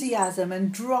enthusiasm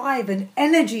and drive and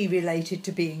energy related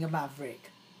to being a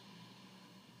maverick?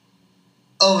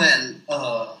 Oh,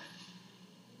 well,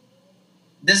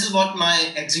 this is what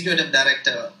my executive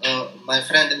director, my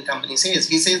friend in company says.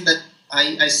 He says that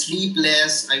I sleep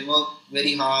less, I work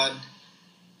very hard.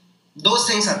 Those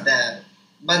things are there.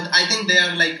 But I think they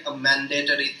are like a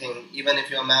mandatory thing, even if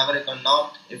you're a maverick or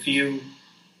not. If you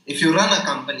run a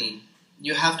company,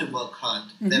 you have to work hard.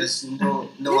 Mm-hmm. There is no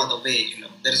other way,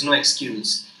 There is no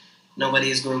excuse.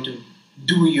 Nobody is going to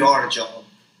do your job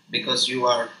because you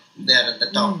are there at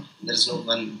the top. There's no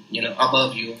one,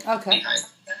 above you, behind.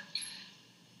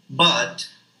 But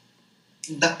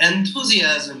the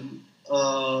enthusiasm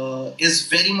is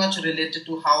very much related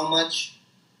to how much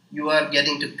you are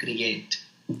getting to create.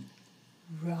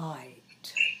 Right.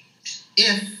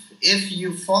 If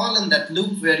you fall in that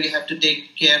loop where you have to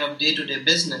take care of day-to-day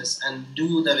business and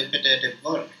do the repetitive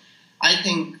work, I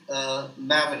think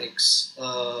mavericks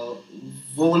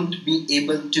won't be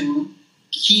able to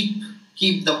keep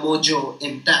the mojo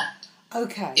intact.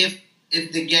 Okay.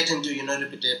 If they get into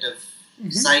repetitive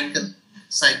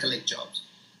cyclic jobs,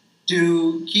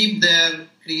 to keep their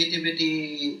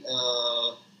creativity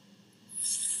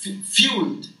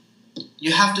fueled.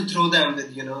 You have to throw them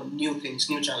with, new things,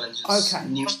 new challenges,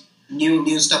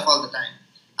 new stuff all the time.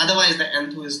 Otherwise, the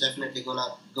enthusiasm is definitely going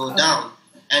to go down.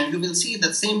 And you will see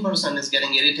that same person is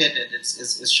getting irritated,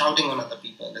 is shouting on other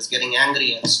people, is getting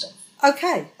angry and stuff.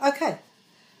 Okay.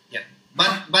 Yeah.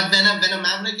 But when a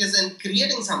maverick is in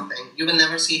creating something, you will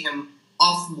never see him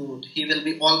off mood. He will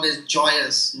be always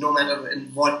joyous, no matter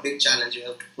in what big challenge you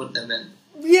have to put them in.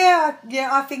 Yeah,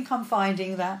 I think I'm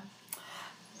finding that.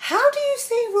 How do you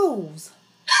see rules?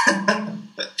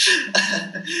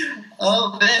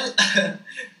 Oh, well.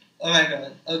 Oh, my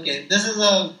God. Okay, this is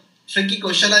a tricky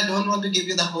question. I don't want to give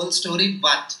you the whole story,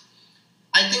 but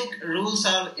I think rules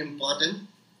are important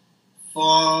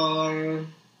for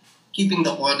keeping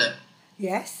the order.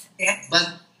 Yes.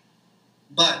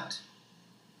 But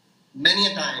many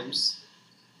a times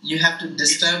you have to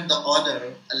disturb the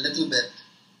order a little bit.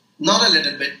 Not a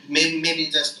little bit, maybe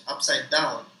just upside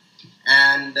down.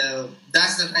 And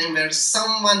that's the time where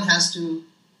someone has to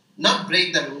not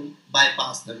break the rule,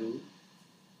 bypass the rule.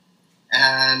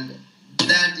 And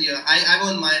that, I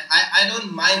won't mind. I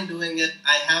don't mind doing it.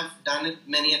 I have done it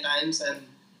many a times, and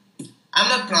I'm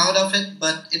not proud of it,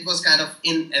 but it was kind of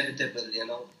inevitable,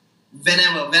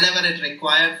 Whenever it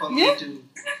required for me to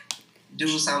do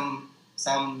some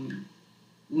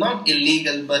not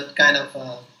illegal, but kind of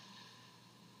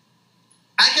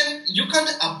you can't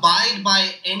abide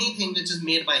by anything which is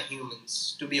made by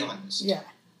humans, to be honest. Yeah.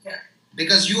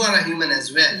 Because you are a human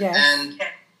as well. Yes. And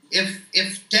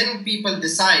if 10 people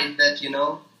decide that,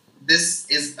 this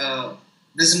is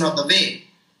not the way,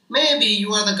 maybe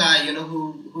you are the guy,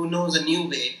 who knows a new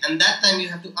way. And that time you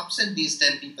have to upset these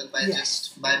 10 people by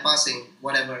just bypassing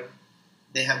whatever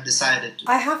they have decided to.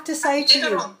 I have to say to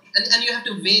you... And you have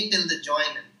to wait till they join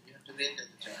in. You have to wait till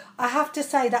they join. I have to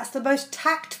say, that's the most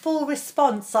tactful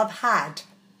response I've had.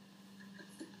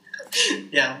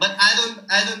 Yeah, but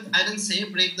I don't say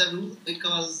break the rule,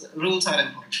 because rules are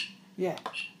important. Yeah.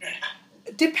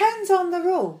 Depends on the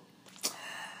rule.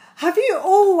 Have you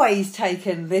always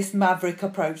taken this maverick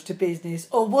approach to business,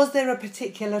 or was there a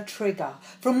particular trigger?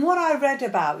 From what I read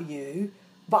about you,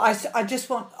 but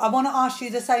I want to ask you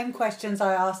the same questions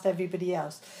I asked everybody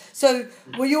else. So,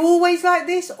 were you always like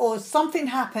this, or something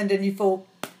happened and you thought,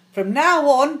 from now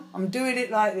on, I'm doing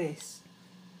it like this?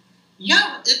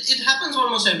 Yeah, it happens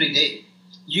almost every day.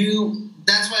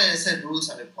 That's why I said rules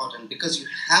are important, because you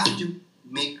have to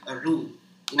make a rule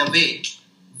in a way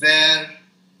where,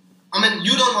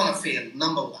 you don't want to fail,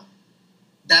 number one.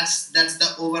 That's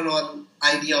the overall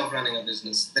idea of running a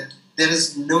business, that there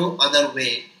is no other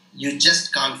way. You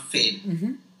just can't fail.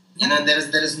 Mm-hmm.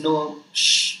 There is no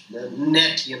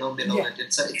net, below it.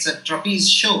 It's a trapeze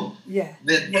show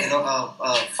with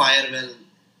a fire well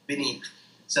beneath.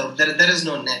 So there is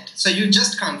no net. So you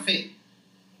just can't fail.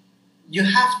 You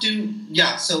have to,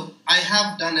 so I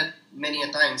have done it many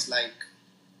a times. Like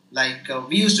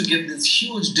we used to give these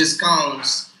huge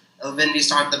discounts when we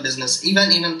start the business, even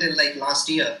till like last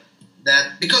year.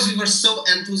 That because we were so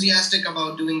enthusiastic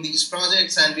about doing these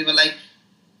projects, and we were like,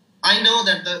 I know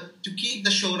that to keep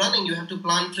the show running, you have to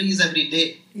plant trees every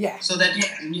day. Yeah. So that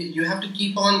you have to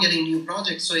keep on getting new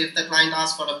projects. So if the client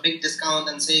asks for a big discount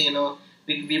and say,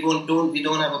 we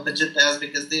don't have a budget as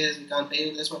big as this, we can't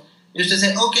pay this one. You used to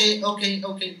say, okay.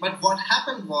 But what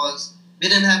happened was, we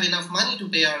didn't have enough money to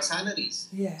pay our salaries.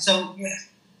 Yeah. So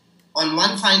on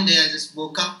one fine day, I just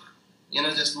woke up,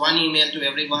 just one email to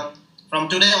everyone. From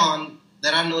today on,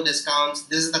 there are no discounts.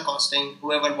 This is the costing.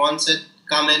 Whoever wants it,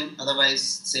 come in. Otherwise,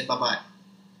 say bye-bye.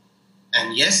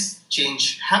 And yes,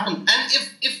 change happened. And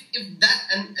if that,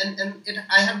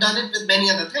 I have done it with many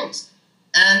other things.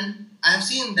 And I have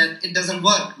seen that it doesn't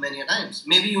work many times.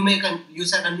 Maybe you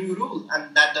set a new rule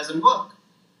and that doesn't work.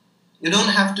 You don't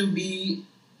have to be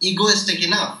egoistic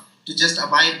enough to just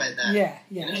abide by that. Yeah,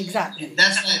 exactly.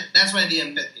 That's why the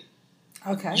empathy.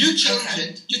 Okay. You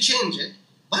change it,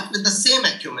 but with the same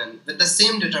acumen, with the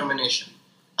same determination.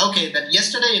 Okay, that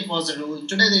yesterday it was a rule,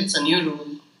 today it's a new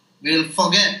rule. We'll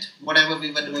forget whatever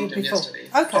we were doing till yesterday.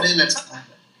 Okay. Today let's have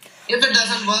it. If it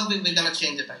doesn't work, we're going to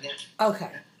change it again.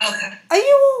 Okay. Are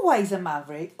you always a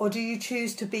maverick, or do you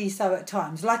choose to be so at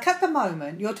times? Like at the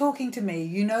moment, you're talking to me,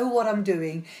 you know what I'm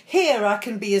doing. Here I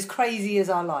can be as crazy as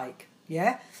I like,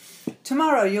 yeah?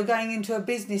 Tomorrow you're going into a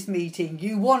business meeting.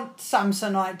 You want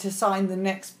Samsonite to sign the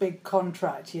next big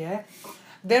contract, yeah?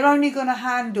 They're only going to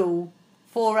handle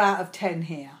 4 out of 10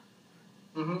 here.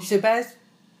 Mm-hmm. Shubhendu,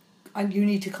 and you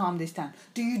need to calm this down.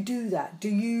 Do you do that? Do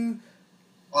you...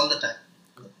 All the time.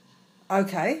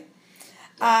 Okay.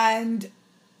 And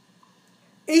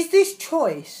is this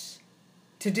choice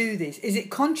to do this, is it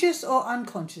conscious or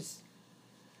unconscious?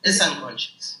 It's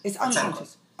unconscious. It's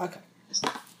unconscious. Okay.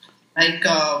 Like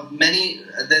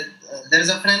there's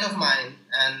a friend of mine,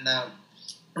 and a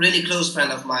really close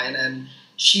friend of mine, and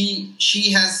she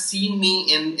has seen me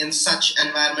in such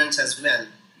environments as well.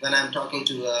 When I'm talking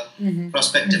to a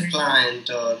prospective client,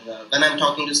 or when I'm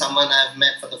talking to someone I've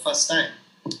met for the first time,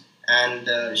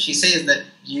 and she says that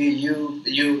you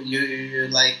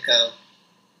like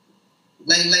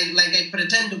I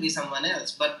pretend to be someone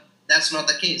else, but that's not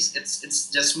the case. It's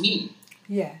just me.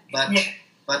 Yeah. But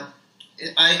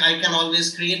I can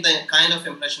always create the kind of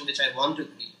impression which I want to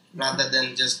create, rather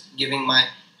than just giving my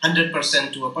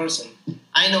 100% to a person.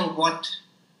 I know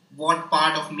what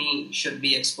part of me should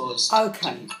be exposed.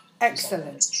 Okay,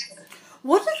 excellent.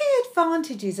 What are the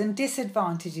advantages and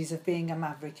disadvantages of being a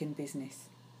maverick in business?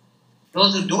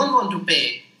 Those who don't want to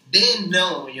pay, they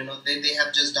know, they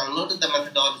have just downloaded the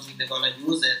methodology, they're going to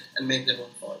use it and make their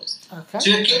own forest. Okay. So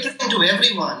you're catering to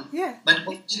everyone, yeah, but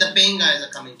only the paying guys are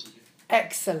coming to you.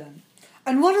 Excellent.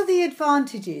 And what are the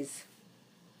advantages?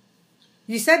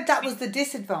 You said that was the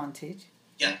disadvantage.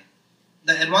 Yeah.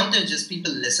 The advantage is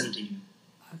people listen to you.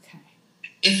 Okay.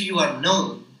 If you are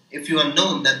known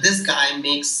that this guy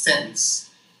makes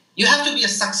sense, you have to be a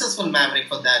successful maverick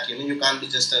for that. You can't be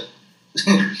just a...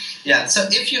 yeah. So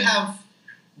if you have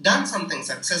done something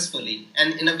successfully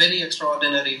and in a very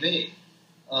extraordinary way,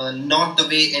 not the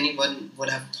way anyone would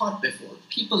have thought before,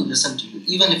 people listen to you,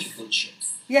 even if you feel shit.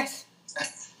 Yes.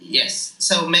 Yes.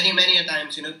 So many a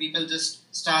times, people just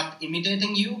start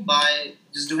imitating you by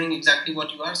just doing exactly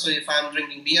what you are. So if I'm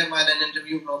drinking beer while an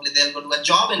interview, probably they'll go to a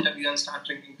job interview and start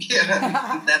drinking beer.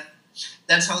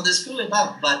 That's how they screw it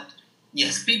up. But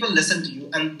yes, people listen to you,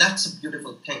 and that's a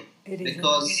beautiful thing. It is.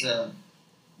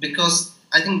 Because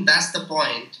I think that's the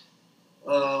point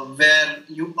where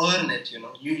you earn it.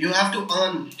 You have to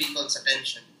earn people's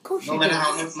attention. Of course no you matter do.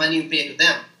 how much money you pay to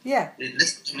them. Yeah. They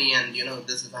listen to me, and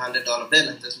this is $100 bill,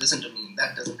 and just listen to me.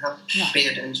 That doesn't happen. No. Pay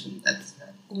attention. That doesn't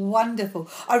happen. Wonderful.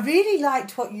 I really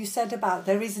liked what you said about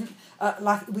there isn't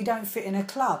like we don't fit in a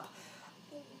club.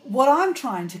 What I'm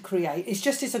trying to create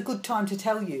it's a good time to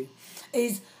tell you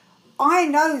is I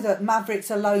know that Mavericks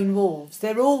are lone wolves.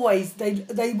 They're always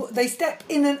they step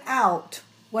in and out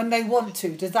when they want to.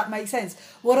 Does that make sense?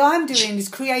 What I'm doing is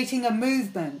creating a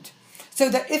movement so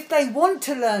that if they want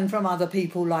to learn from other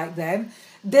people like them,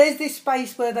 there's this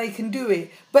space where they can do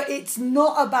it. But it's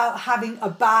not about having a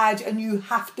badge and you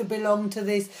have to belong to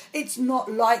this. It's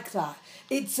not like that.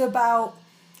 It's about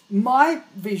my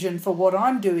vision for what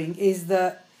I'm doing is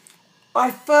that I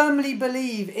firmly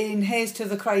believe in here's to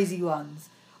the crazy ones.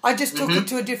 I just took it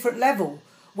to a different level.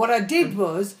 What I did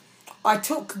was I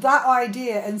took that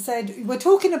idea and said, we're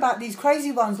talking about these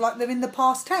crazy ones like they're in the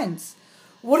past tense.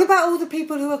 What about all the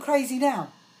people who are crazy now?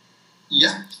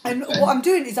 Yeah. And what I'm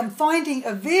doing is I'm finding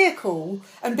a vehicle,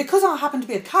 and because I happen to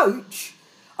be a coach,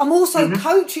 I'm also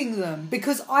coaching them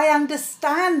because I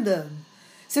understand them.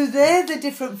 So they're the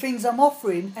different things I'm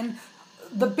offering. And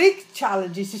the big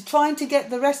challenge is trying to get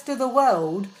the rest of the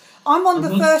world. I'm on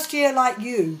the first year like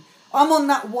you. I'm on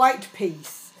that white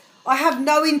piece. I have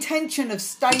no intention of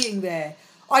staying there.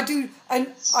 I do,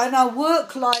 and I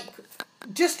work like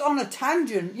just on a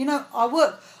tangent. I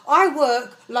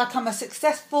work like I'm a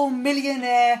successful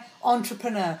millionaire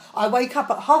entrepreneur. I wake up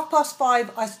at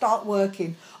 5:30, I start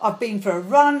working. I've been for a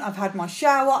run, I've had my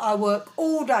shower, I work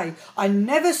all day. I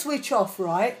never switch off,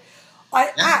 right?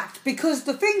 I act because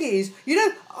the thing is,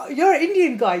 you're an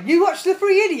Indian guy. You watch The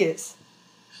Three Idiots.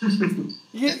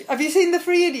 Have you seen The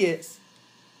Three Idiots?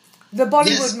 The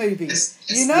Bollywood movie.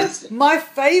 Yes, my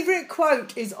favourite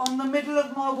quote is on the middle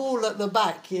of my wall at the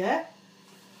back, yeah?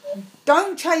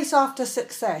 Don't chase after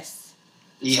success.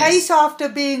 Yes. Chase after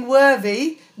being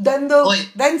worthy, then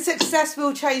success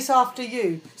will chase after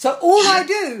you. So all I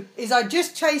do is I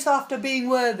just chase after being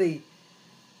worthy.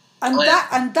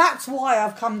 And that's why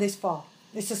I've come this far.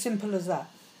 It's as simple as that.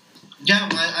 Yeah,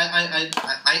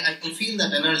 I can feel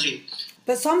that energy.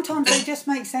 But sometimes they just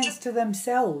make sense to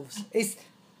themselves.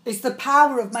 It's the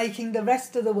power of making the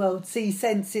rest of the world see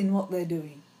sense in what they're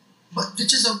doing. But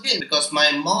which is okay because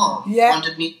my mom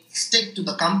wanted me to stick to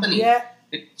the company. Yeah.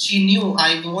 She knew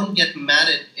I won't get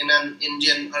married in an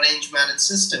Indian arranged marriage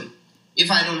system if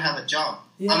I don't have a job.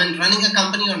 Yeah. I mean, running a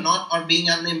company or not, or being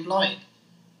unemployed.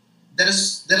 There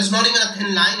is not even a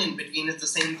thin line in between. It's the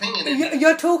same thing.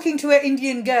 You're talking to an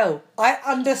Indian girl. I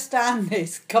understand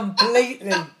this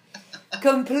completely.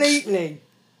 Completely.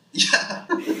 Yeah.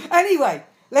 Anyway,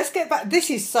 let's get back. This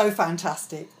is so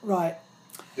fantastic. Right.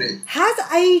 Great. Has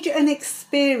age and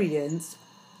experience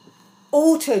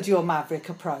altered your Maverick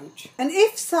approach? And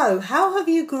if so, how have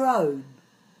you grown?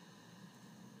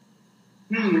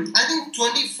 I think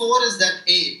 24 is that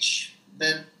age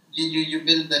that you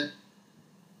build that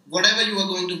whatever you are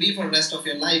going to be for the rest of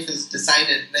your life is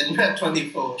decided when you are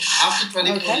 24. After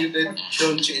 24, you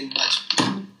don't change much.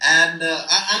 And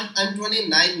I'm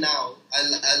 29 now.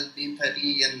 I'll be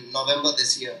 30 in November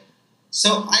this year.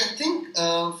 So I think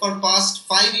for past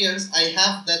 5 years, I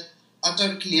have that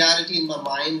utter clarity in my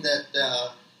mind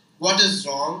that what is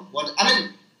wrong.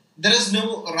 There is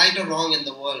no right or wrong in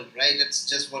the world, right? It's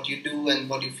just what you do and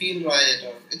what you feel right.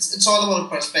 Or it's all about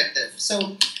perspective.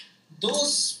 So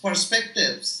those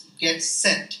perspectives get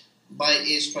set by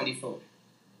age 24.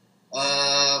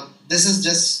 This is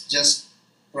just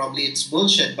probably it's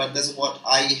bullshit, but this is what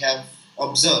I have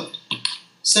observed.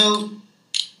 So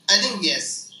I think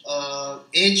yes,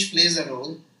 age plays a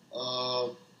role,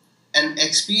 and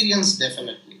experience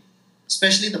definitely,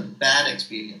 especially the bad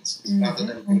experiences rather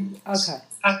than good ones.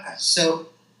 Okay. So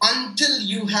until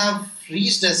you have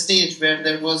reached a stage where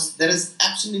there is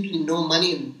absolutely no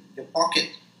money in your pocket,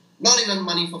 not even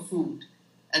money for food,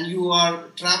 and you are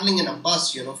traveling in a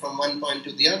bus, from one point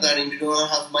to the other, and you don't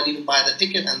have money to buy the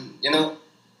ticket, and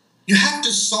you have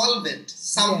to solve it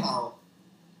somehow. Yeah.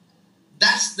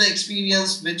 That's the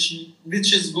experience which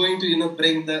is going to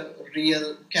bring the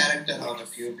real character out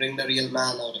of you, bring the real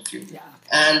man out of you. Yeah.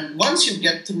 And once you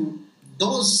get through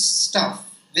those stuff,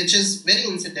 which is very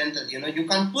incidental, you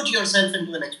can't put yourself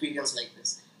into an experience like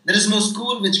this. There is no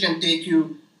school which can take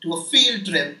you to a field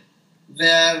trip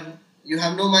where you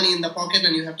have no money in the pocket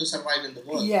and you have to survive in the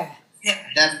world. Yeah.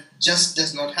 That just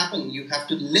does not happen. You have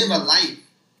to live a life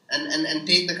and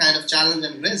take the kind of challenge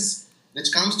and risk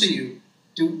which comes to you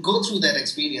to go through that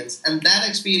experience. And that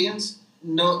experience,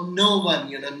 no one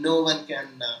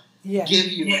can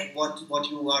give you what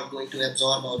you are going to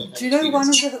absorb out of it. Do you know one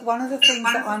of the things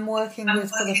that I'm working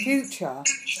with for the future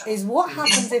is what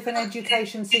happens if an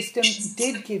education system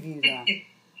did give you that?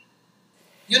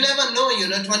 You never know,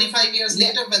 25 years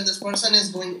later when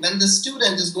the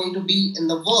student is going to be in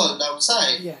the world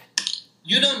outside,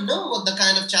 you don't know what the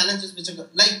kind of challenges which are,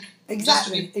 like, just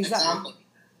to give an example.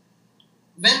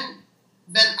 When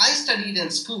I studied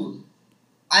in school,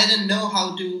 I didn't know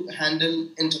how to handle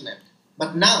internet.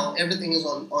 But now everything is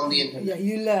on the internet. Yeah,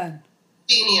 you learn.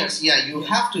 10 years, you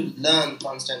have to learn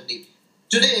constantly.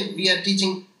 Today we are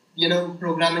teaching,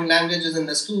 programming languages in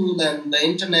the school and the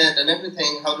internet and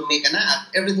everything, how to make an app.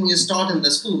 Everything is taught in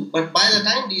the school. But by the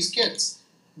time these kids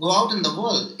go out in the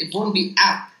world, it won't be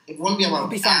app. It won't be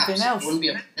about something apps. Else. It won't be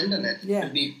about internet. Yeah. It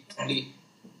will be probably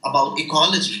about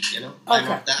ecology, Why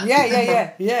not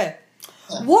that? Yeah.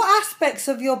 What aspects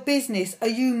of your business are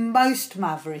you most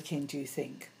maverick in, do you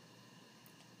think?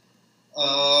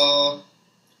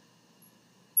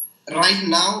 Right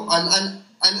now,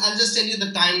 I'll just tell you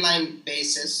the timeline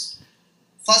basis.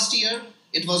 First year,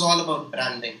 it was all about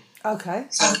branding. Okay.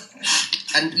 So,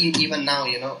 and even now,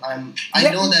 I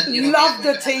know that love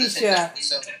the t-shirt.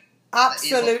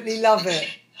 Absolutely love it.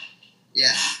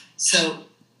 Yeah. So,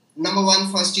 number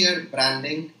one, first year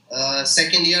branding.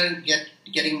 Second year,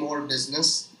 getting more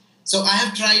business. So I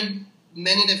have tried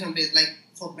many different ways. Like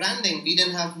for branding, we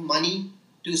didn't have money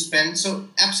to spend. So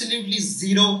absolutely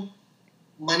zero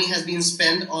money has been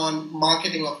spent on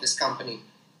marketing of this company.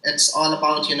 It's all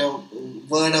about,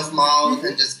 word of mouth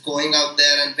and just going out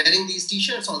there and wearing these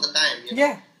t-shirts all the time.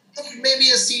 Yeah.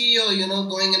 Maybe a CEO,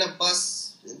 going in a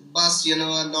bus, a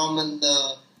normal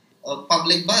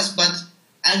public bus. But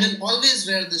I will always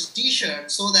wear this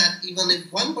t-shirt so that even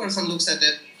if one person looks at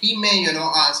it, he may,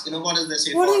 ask, what is this?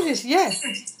 What is this? Yes.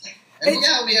 And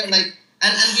we are like,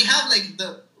 and we have like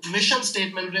the mission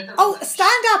statement written. Oh,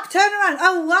 stand up, turn around.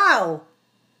 Oh, wow.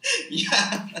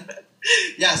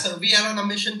 Yeah, so we are on a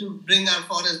mission to bring our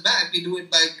forests back. We do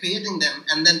it by creating them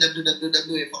and then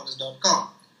www.afforrest.com.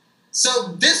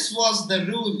 So this was the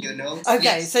rule,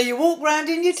 Okay, so you walk around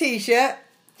in your t-shirt.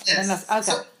 Yes. Okay.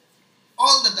 So,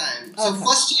 all the time. So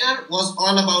first year was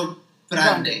all about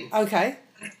branding. Okay.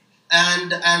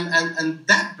 And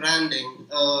that branding,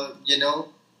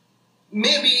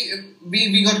 maybe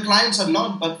we got clients or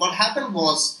not, but what happened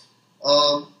was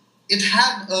it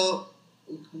had a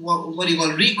what do you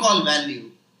call recall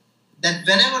value. That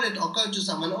whenever it occurred to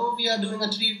someone, we are doing a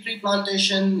tree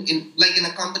plantation in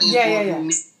a company's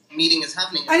board meeting is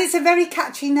happening. And it's a very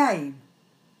catchy name.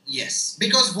 Yes,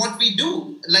 because what we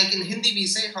do, like in Hindi we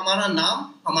say, "Hamara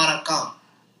naam, hamara kaam."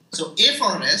 So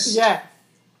Afforrest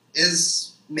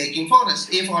is making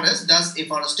forest. Afforrest does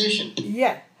afforestation.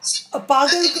 Yeah.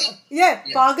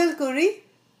 Pagalguri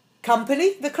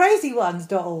company,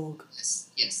 thecrazyones.org.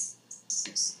 Yes.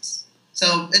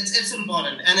 So it's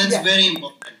important, and it's very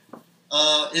important.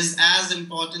 Is as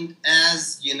important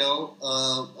as your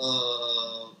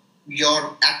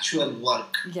actual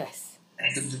work. Yes.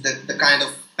 The kind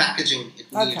of packaging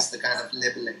it needs, the kind of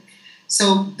labeling.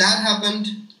 So that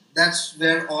happened. That's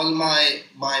where all my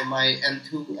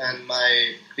enthu and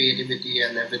my creativity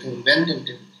and everything went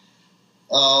into.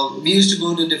 We used to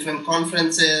go to different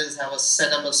conferences,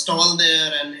 set up a stall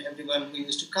there, and everyone who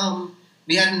used to come.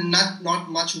 We had not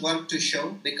much work to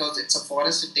show because it's a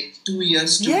forest. It takes 2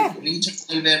 years to reach a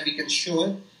point where we can show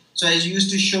it. So I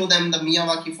used to show them the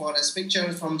Miyawaki forest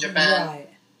pictures from Japan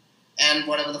and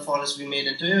whatever the forest we made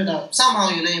in Toyota.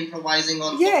 Somehow, improvising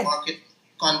on the market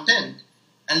content.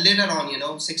 And later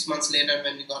on, 6 months later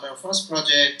when we got our first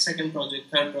project, second project,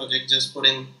 third project, just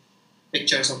putting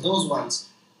pictures of those ones.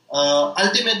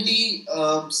 Ultimately,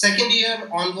 second year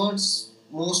onwards,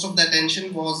 most of the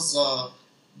attention was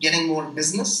getting more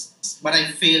business, but I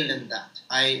failed in that.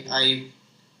 I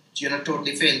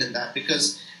totally failed in that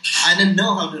because I didn't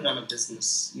know how to run a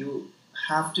business. You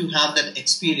have to have that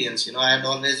experience. I had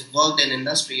always worked in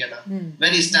industry and a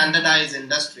very standardized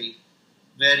industry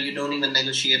where you don't even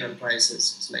negotiate on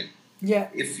prices. It's like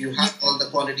if you have all the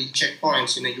quality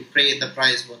checkpoints, you pay the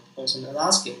price what the person is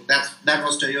asking. That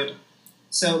was Toyota.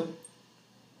 So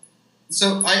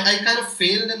I kind of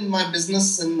failed in my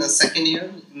business in the second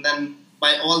year, and then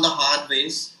by all the hard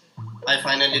ways, I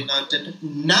finally learned it.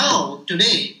 Now,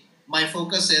 today, my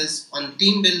focus is on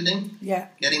team building,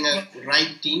 getting a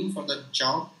right team for the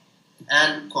job,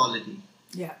 and quality.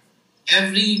 Yeah.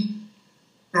 Every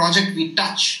project we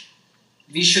touch,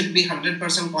 we should be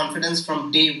 100% confidence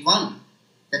from day one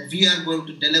that we are going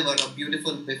to deliver a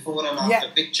beautiful before and after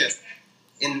picture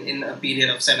in a period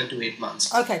of 7 to 8 months.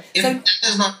 Okay. If that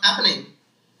is not happening,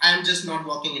 I'm just not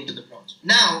walking into the project.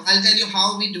 Now, I'll tell you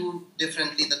how we do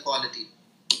differently the quality.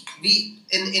 We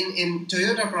in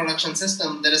Toyota production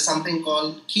system, there is something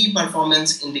called key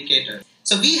performance indicator.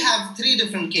 So we have 3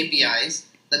 different KPIs: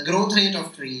 the growth rate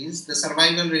of trees, the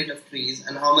survival rate of trees,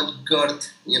 and how much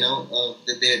girth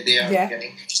they are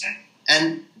getting.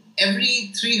 And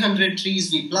every 300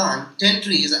 trees we plant, 10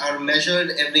 trees are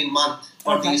measured every month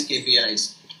for these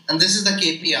KPIs. And this is the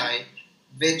KPI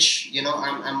which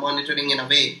I'm monitoring in a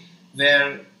way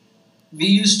where we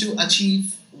used to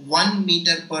achieve 1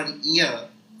 meter per year,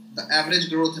 the average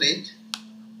growth rate.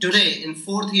 Today, in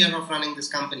 4th year of running this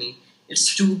company,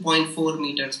 it's 2.4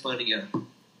 meters per year.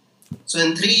 So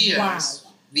in 3 years,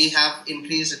 we have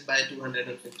increased it by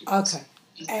 250%. Okay,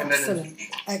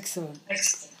 excellent.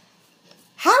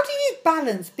 How do you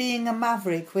balance being a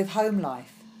maverick with home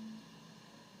life?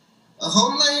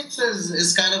 Home life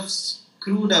is kind of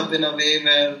screwed up in a way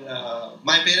where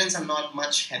my parents are not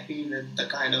much happy with the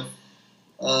kind of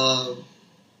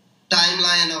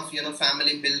timeline of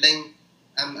family building.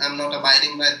 I'm not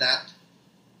abiding by that.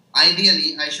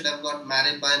 Ideally, I should have got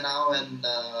married by now, and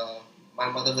my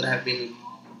mother would have been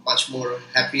much more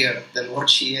happier than what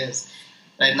she is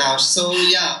right now. So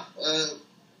yeah,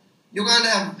 you can't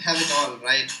have it all,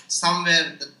 right?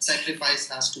 Somewhere the sacrifice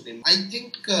has to be. I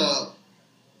think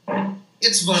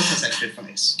it's worth a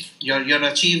sacrifice. Your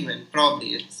achievement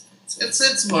probably it's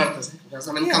worth a sacrifice.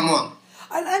 I mean, come on.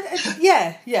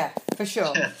 Yeah, for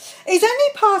sure. Is any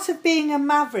part of being a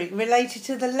maverick related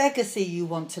to the legacy you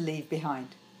want to leave behind?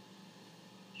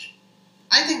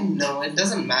 I think no, it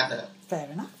doesn't matter. Fair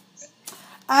enough.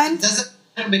 And it doesn't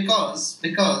matter because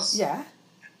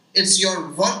it's your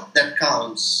work that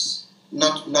counts,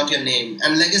 not your name.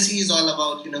 And legacy is all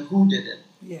about who did it.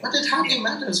 Yeah. But it hardly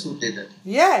matters who did it.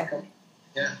 Yeah.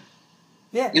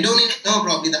 You don't even know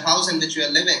probably the house in which you are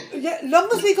living. Yeah, long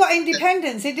as we got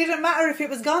independence, it didn't matter if it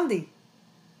was Gandhi.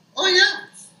 Oh yeah.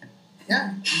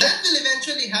 That will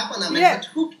eventually happen. I mean, but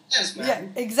who cares, man?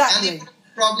 Yeah, exactly. Gandhi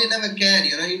probably never cared.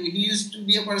 He used to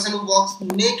be a person who walks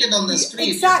naked on the street.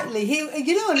 Exactly.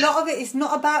 A lot of it is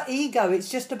not about ego. It's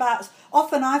just about.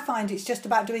 Often I find it's just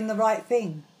about doing the right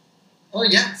thing. Oh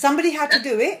yeah. Somebody had to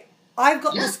do it. I've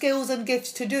got the skills and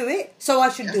gifts to do it, so I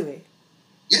should do it.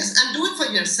 Yes, and do it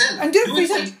for yourself. And do it for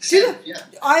yourself.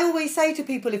 I always say to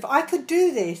people, if I could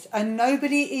do this and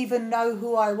nobody even know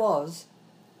who I was,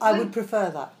 I would prefer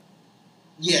that.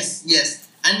 Yes.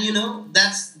 And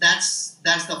that's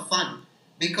the fun.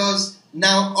 Because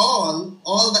now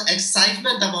all the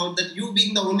excitement about that you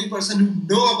being the only person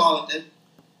who know about it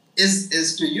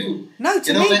is to you. No,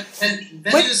 to me.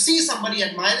 When you see somebody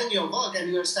admiring your work and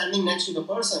you are standing next to the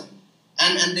person,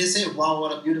 and they say, wow,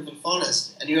 what a beautiful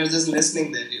forest, and you are just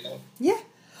listening there, Yeah.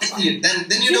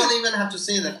 Then you don't even have to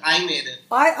say that I made it.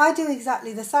 I do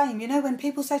exactly the same. When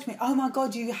people say to me, oh my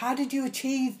God, how did you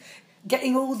achieve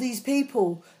getting all these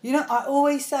people? I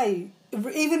always say,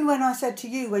 even when I said to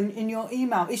you in your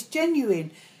email, it's genuine.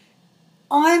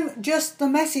 I'm just the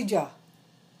messenger.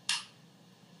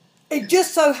 It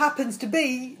just so happens to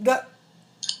be that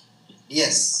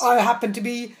I happen to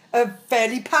be a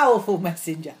fairly powerful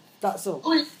messenger. That's all.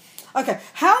 Oh, yeah. Okay.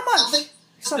 How much...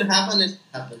 Something happen, it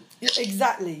happens.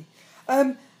 Exactly.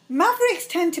 Mavericks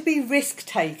tend to be risk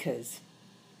takers.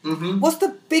 Mm-hmm. What's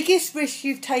the biggest risk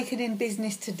you've taken in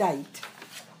business to date?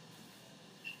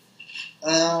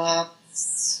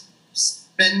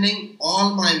 Spending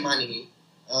all my money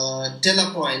till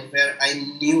a point where I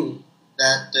knew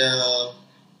that,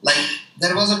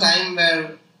 there was a time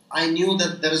where I knew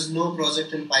that there is no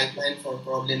project in pipeline for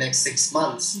probably next 6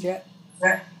 months. Yeah.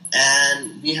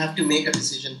 And we have to make a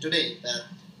decision today that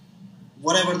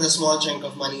whatever the small chunk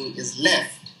of money is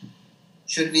left,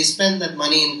 should we spend that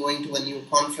money in going to a new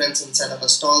conference and set up a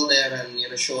stall there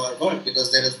and show our work,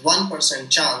 because there is 1%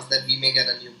 chance that we may get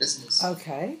a new business.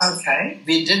 Okay.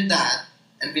 We did that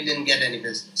and we didn't get any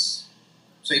business.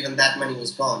 So even that money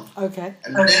was gone. Okay.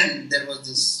 And then there was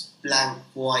this blank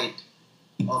void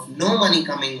of no money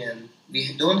coming in.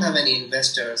 We don't have any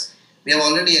investors. We have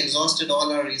already exhausted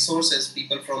all our resources. We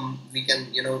can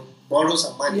borrow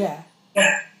some money.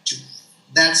 Yeah.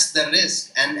 That's the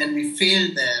risk. And we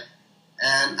failed there.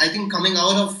 And I think coming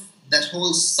out of that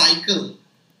whole cycle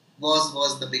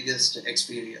was the biggest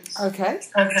experience. Okay.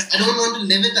 I don't want to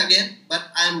live it again, but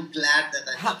I'm glad that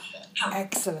I did that.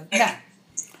 Excellent. Now,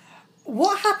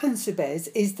 what happens, Shubhendu,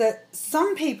 is that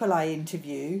some people I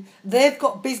interview, they've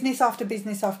got business after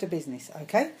business after business,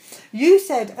 okay? You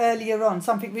said earlier on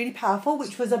something really powerful,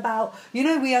 which was about, we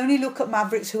only look at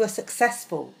mavericks who are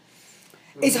successful.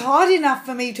 It's hard enough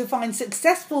for me to find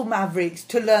successful mavericks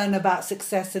to learn about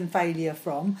success and failure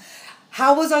from.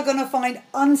 How was I going to find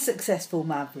unsuccessful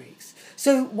mavericks?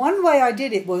 So one way I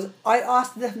did it was I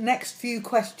asked the next few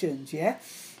questions, yeah?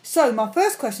 So my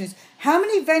first question is, how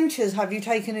many ventures have you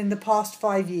taken in the past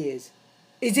 5 years?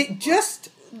 Is it just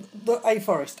the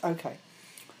Afforrest? Okay.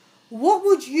 What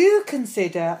would you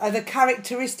consider are the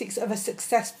characteristics of a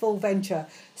successful venture?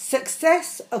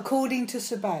 Success according to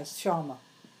Shubhendu Sharma.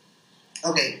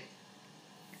 Okay.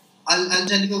 I'll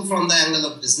tell you from the angle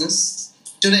of business.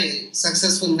 Today,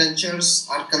 successful ventures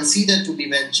are considered to be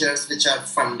ventures which are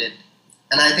funded.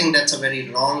 And I think that's a very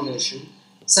wrong notion.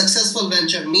 Successful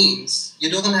venture means you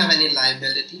don't have any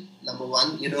liability, number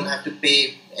one. You don't have to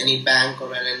pay any bank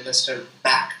or an investor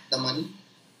back the money.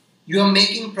 You are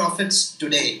making profits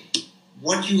today.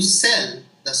 What you sell,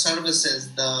 the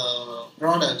services, the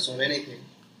products or anything,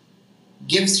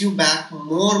 gives you back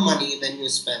more money than you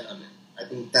spend on it. I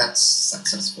think that's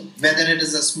successful. Whether it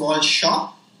is a small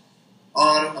shop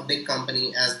or a big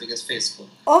company as big as Facebook.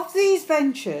 Of these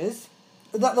ventures,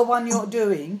 that the one you're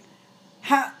doing,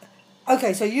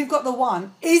 okay, so you've got the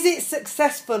one. Is it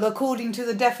successful according to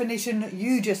the definition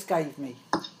you just gave me?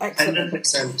 Excellent.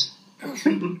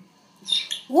 100%.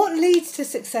 What leads to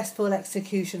successful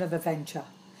execution of a venture?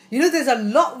 You know, there's a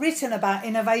lot written about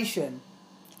innovation,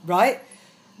 right?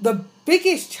 The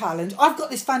biggest challenge, I've got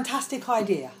this fantastic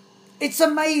idea. It's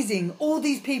amazing. All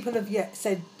these people have yet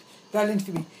said they'll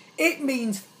interview me. It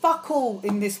means fuck all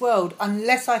in this world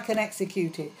unless I can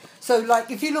execute it. So, like,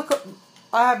 if you look at,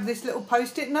 I have this little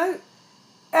post-it note.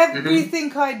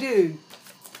 Everything I do,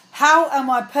 how am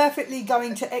I perfectly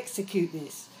going to execute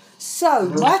this? So,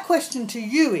 my question to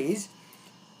you is,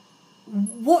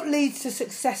 what leads to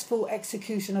successful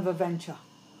execution of a venture,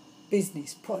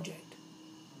 business, project?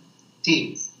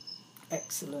 Team.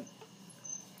 Excellent.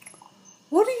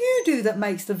 What do you do that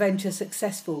makes the venture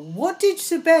successful? What did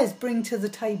Shubhendu bring to the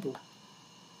table?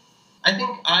 I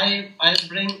think I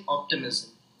bring optimism.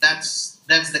 That's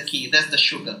the key. That's the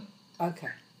sugar.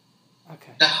 Okay.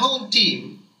 The whole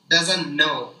team doesn't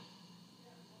know.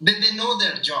 They know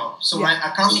their job. So my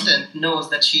accountant knows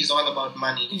that she's all about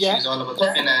money. Yeah. She's all about the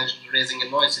finance, raising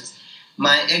invoices.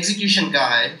 My execution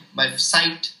guy, my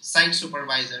site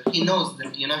supervisor, he knows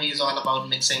that, he's all about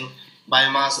mixing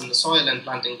biomass in the soil and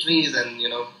planting trees and,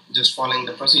 just following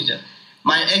the procedure.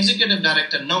 My executive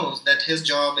director knows that his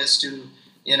job is to,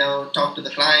 talk to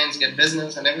the clients, get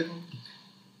business and everything.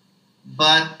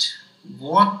 But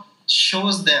who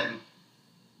shows them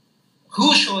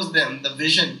the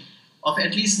vision of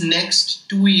at least next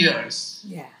 2 years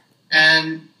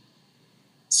and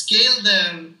scale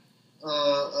their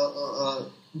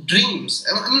dreams.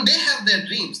 I mean, they have their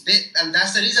dreams, and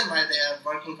that's the reason why they are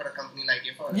working for a company like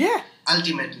Afforrest. Yeah.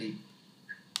 Ultimately,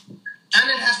 and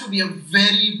it has to be a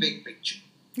very big picture.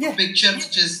 Yeah. A picture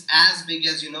which is as big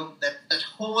as that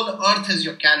whole earth is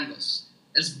your canvas.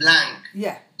 It's blank.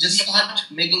 Yeah. Just start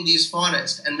making these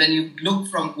forests, and when you look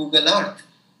from Google Earth,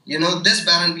 this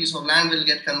barren piece of land will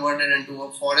get converted into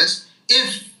a forest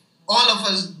if all of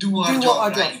us do our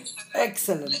job right.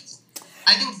 Excellent.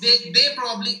 I think they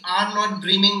probably are not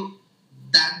dreaming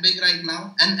that big right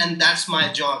now, and that's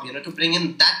my job, to bring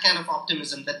in that kind of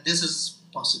optimism that this is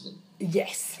possible.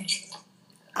 Yes,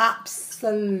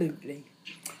 absolutely.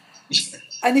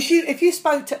 And if you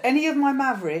spoke to any of my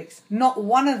mavericks, not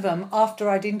one of them, after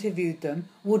I'd interviewed them,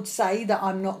 would say that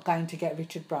I'm not going to get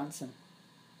Richard Branson.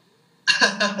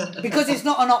 Because it's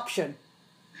not an option.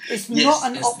 It's not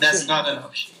an option. That's not an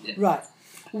option. Yeah. Right.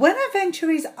 When a venture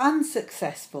is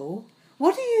unsuccessful,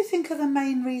 what do you think are the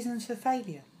main reasons for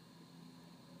failure?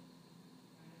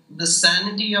 The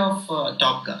sanity of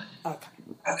top guy. Okay.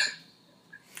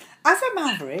 As a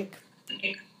maverick,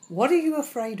 what are you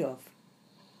afraid of?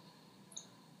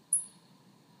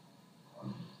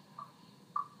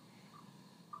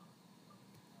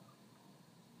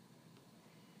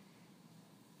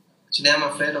 Actually, I'm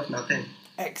afraid of nothing.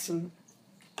 Excellent.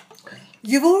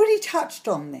 You've already touched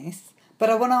on this, but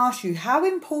I want to ask you, how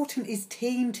important is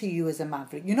team to you as a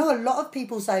maverick? A lot of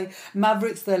people say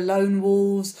mavericks, they're lone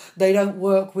wolves, they don't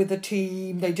work with a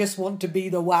team, they just want to be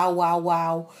the wow, wow,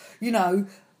 wow.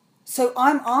 So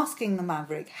I'm asking the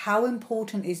maverick, how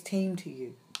important is team to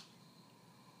you?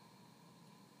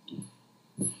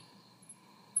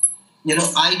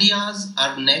 Ideas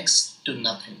are next to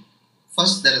nothing.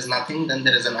 First there is nothing, then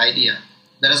there is an idea.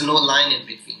 There is no line in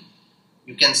between.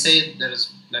 You can say there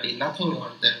is bloody nothing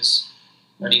or there is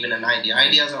not even an idea.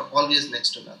 Ideas are always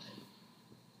next to nothing.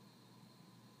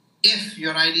 If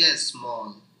your idea is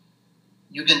small,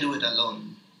 you can do it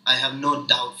alone. I have no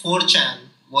doubt. 4chan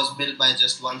was built by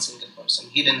just one single person.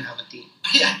 He didn't have a team.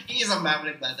 Yeah, he is a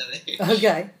maverick, by the way.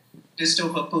 Okay.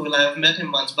 Christopher Poole. I have met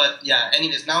him once, but yeah.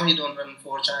 Anyways, now he don't run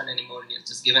 4chan anymore. He's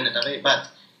just given it away. But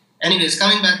anyways,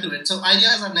 coming back to it. So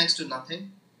ideas are next to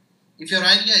nothing. If your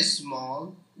idea is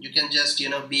small, you can just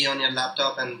be on your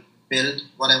laptop and build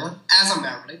whatever. As a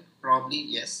maverick, probably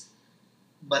yes.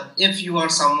 But if you are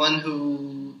someone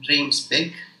who dreams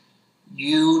big,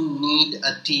 you need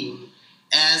a team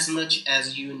as much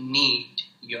as you need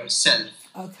yourself.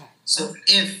 Okay. So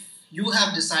if you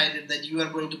have decided that you are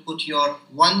going to put your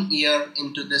 1 year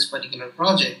into this particular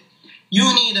project, you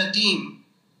need a team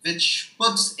which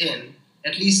puts in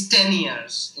at least 10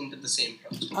 years into the same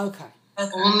project. Okay.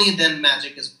 Only then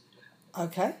magic is going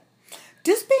to happen. Okay.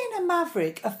 Does being a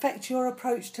maverick affect your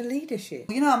approach to leadership?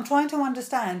 I'm trying to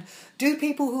understand, do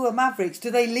people who are mavericks,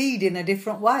 do they lead in a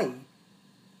different way?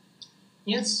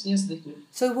 Yes, they do.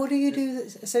 So what do you do?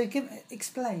 So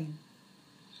explain.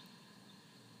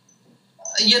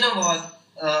 You know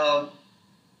what?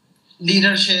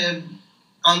 Leadership,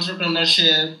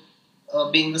 entrepreneurship,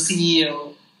 being the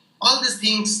CEO, all these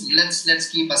things, let's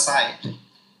keep aside.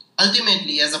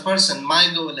 Ultimately, as a person, my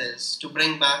goal is to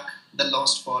bring back the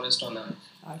lost forest on earth.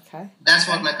 Okay. That's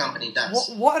what my company does.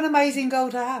 What an amazing goal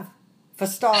to have. For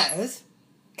starters,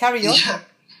 carry on.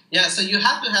 Yeah, so you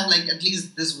have to have at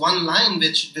least this one line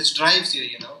which drives you,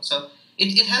 So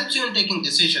it helps you in taking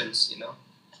decisions,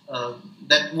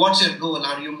 that what's your goal?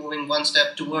 Are you moving one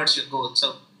step towards your goal?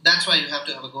 So that's why you have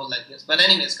to have a goal like this. But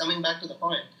anyways, coming back to the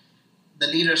point, the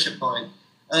leadership point,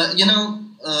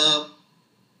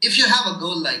 if you have a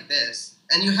goal like this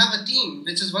and you have a team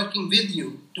which is working with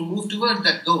you to move towards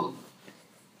that goal,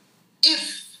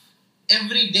 if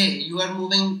every day you are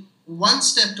moving one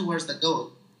step towards the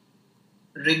goal,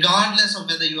 regardless of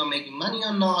whether you are making money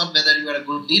or not, whether you are a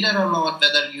good leader or not,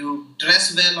 whether you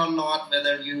dress well or not,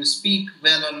 whether you speak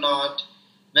well or not,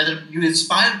 whether you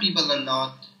inspire people or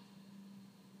not,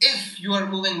 if you are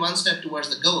moving one step towards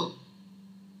the goal,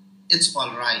 it's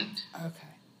all right. Okay.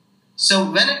 So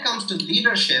when it comes to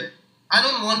leadership, I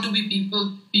don't want to be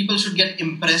people should get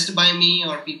impressed by me,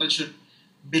 or people should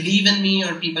believe in me,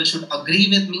 or people should agree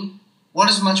with me. What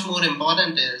is much more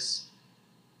important is,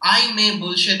 I may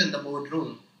bullshit in the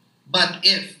boardroom, but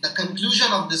if the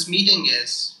conclusion of this meeting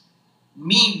is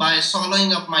me by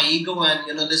swallowing up my ego and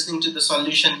listening to the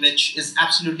solution which is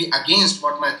absolutely against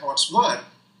what my thoughts were,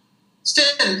 still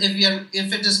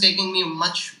if it is taking me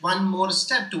one more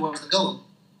step towards the goal,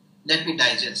 let me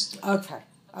digest. Okay.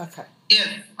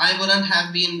 If I wouldn't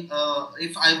have been,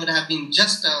 if I would have been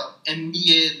just a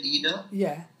MBA leader,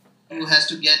 who has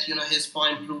to get his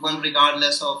point proven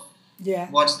regardless of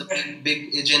what's the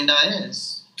big agenda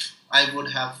is, I would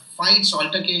have fights,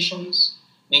 altercations,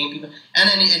 making people. And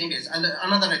anyways,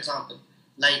 another example,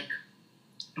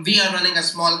 we are running a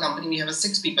small company. We have a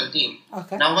 6 people team.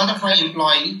 Okay. Now, one of my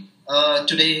employee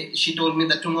today, she told me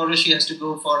that tomorrow she has to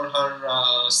go for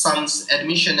her son's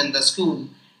admission in the school,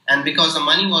 and because the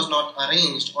money was not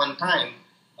arranged on time,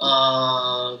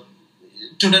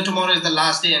 tomorrow is the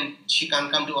last day, and she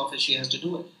can't come to office. She has to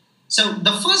do it. So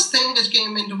the first thing which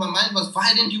came into my mind was,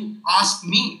 why didn't you ask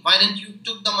me? Why didn't you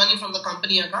took the money from the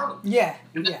company account? You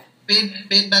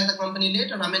paid back the company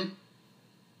later. I mean,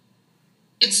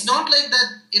 it's not like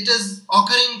that it is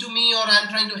occurring to me or I'm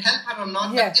trying to help her or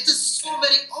not. But it is so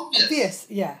very obvious.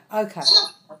 Okay. All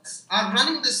of us are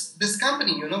running this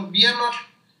company. We are not.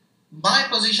 My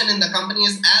position in the company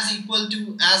is as equal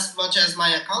to as much as my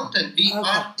accountant. We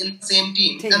are in the same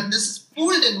team. And this is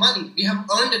pooled in money. We have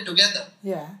earned it together.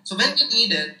 So when we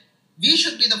need it, we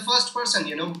should be the first person.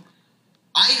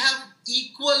 I have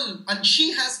equal, and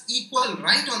she has equal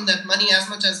right on that money as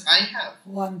much as I have.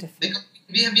 Wonderful. Because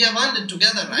we have earned it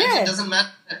together, right? It doesn't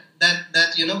matter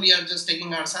that we are just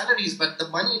taking our salaries, but the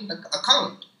money in the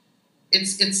account,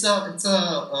 it's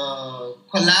a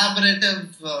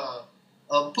collaborative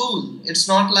pool. It's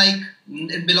not like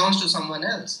it belongs to someone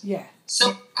else.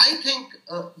 So I think,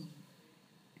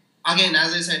 again,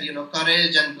 as I said,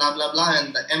 courage and blah, blah, blah,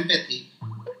 and the empathy,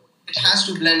 it has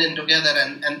to blend in together.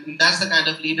 And that's the kind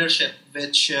of leadership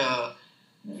which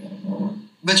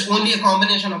only a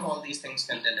combination of all these things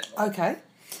can deliver. Okay.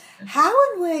 How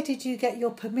and where did you get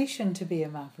your permission to be a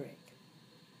maverick?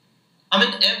 I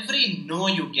mean, every no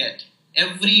you get,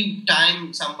 every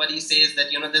time somebody says that,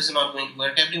 this is not going to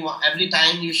work, every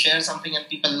time you share something and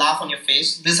people laugh on your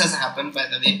face, this has happened, by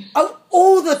the way. Oh,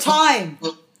 all the time.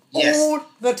 Yes. All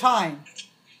the time.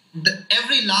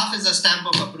 Every laugh is a stamp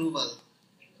of approval.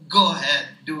 Go ahead,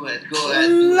 do it. Go ahead,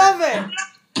 Love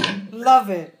it. Love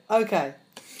it. Okay.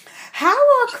 How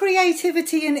are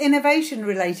creativity and innovation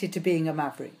related to being a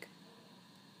maverick?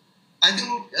 I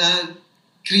think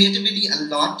creativity a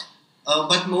lot.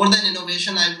 But more than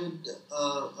innovation, I would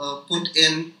put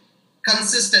in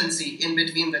consistency in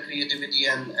between the creativity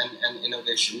and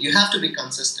innovation. You have to be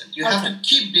consistent. You have to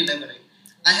keep delivering.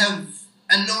 I have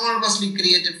enormously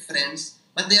creative friends,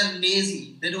 but they are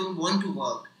lazy. They don't want to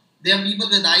work. They are people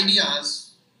with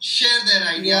ideas, share their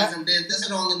ideas, and this is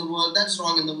wrong in the world, that's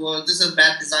wrong in the world, this is a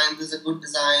bad design, this is a good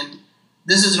design,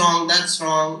 this is wrong, that's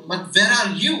wrong. But where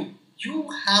are you? You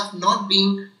have not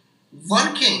been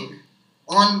working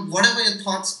on whatever your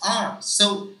thoughts are.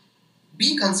 So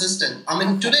be consistent. I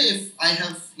mean, today if I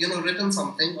have, written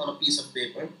something on a piece of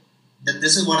paper, that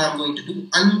this is what I'm going to do,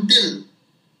 until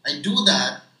I do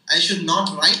that, I should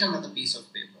not write another piece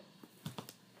of paper.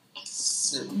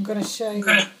 So, I'm going to show you.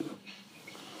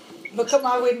 Look at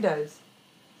my windows.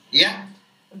 Yeah.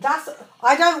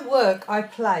 I don't work, I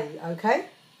play, okay?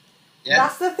 Yeah.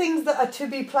 That's the things that are to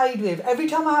be played with. Every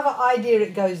time I have an idea,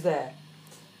 it goes there.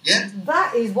 Yeah.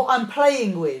 That is what I'm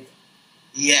playing with.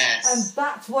 Yes. And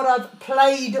that's what I've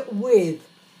played with.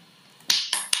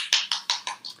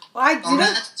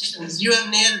 Congratulations, you have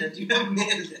nailed it. You have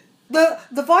nailed it.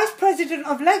 The vice president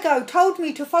of Lego told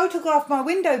me to photograph my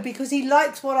window because he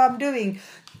likes what I'm doing.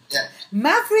 Yeah.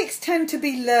 Mavericks tend to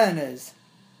be learners.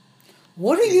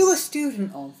 What are you a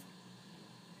student of?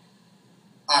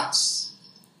 Arts.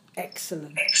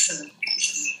 Excellent. Excellent.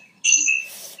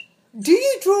 Do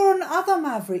you draw on other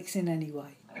Mavericks in any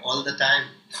way? All the time.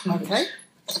 Okay.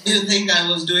 What do you think I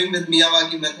was doing with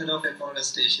Miyawaki method of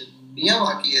afforestation?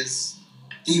 Miyawaki is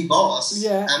the boss.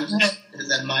 Yeah. I'm just his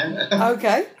admirer.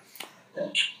 Okay. Yeah.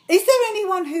 Is there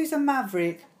anyone who's a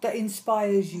maverick that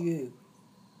inspires you?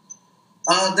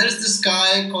 There's this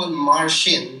guy called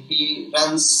Martian. He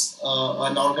runs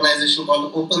an organization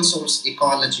called Open Source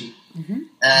Ecology. Mm-hmm.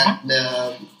 And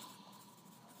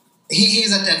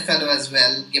he's a TED fellow as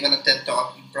well, given a TED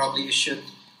talk. Probably you should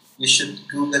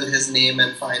Google his name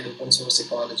and find Open Source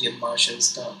Ecology and Martian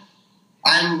stuff.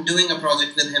 I'm doing a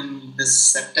project with him this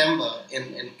September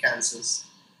in Kansas.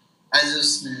 I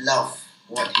just love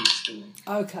what he's doing.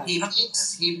 Okay. He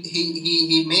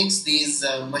makes these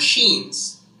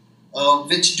machines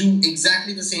which do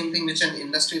exactly the same thing which an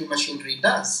industrial machinery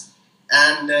does,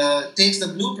 and takes the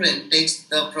blueprint, takes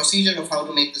the procedure of how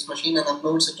to make this machine and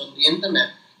uploads it on the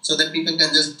internet so that people can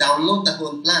just download the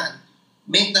whole plan,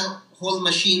 make the whole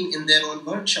machine in their own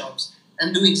workshops,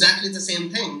 and do exactly the same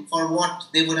thing for what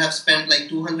they would have spent like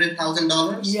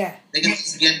 $200,000. Yeah. They can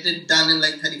just get it done in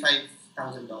like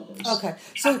 $35,000. Okay.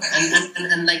 So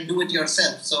and like do it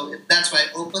yourself. So that's why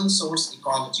Open Source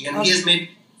Ecology, and he has made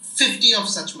 50 of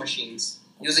such machines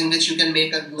using which you can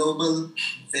make a global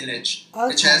village,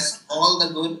 which has all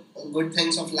the good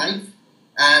things of life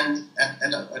and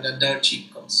at a dirt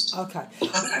cheap cost. Okay.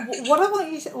 What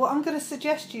I'm going to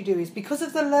suggest you do is, because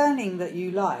of the learning that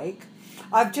you like,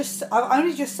 I've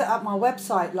only just set up my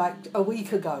website like a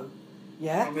week ago.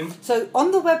 Yeah. Mm-hmm. So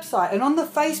on the website and on the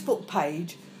Facebook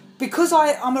page, because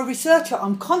I'm a researcher,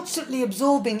 I'm constantly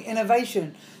absorbing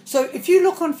innovation. So if you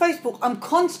look on Facebook, I'm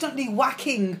constantly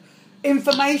whacking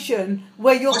information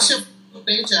where you're... What's your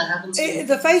page? I haven't seen it.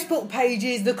 The Facebook page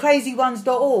is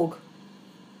thecrazyones.org.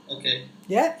 Okay.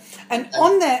 Yeah? And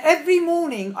on there, every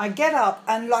morning, I get up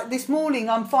and like this morning,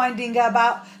 I'm finding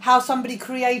about how somebody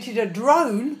created a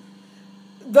drone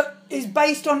that is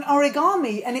based on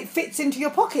origami and it fits into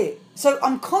your pocket. So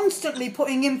I'm constantly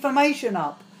putting information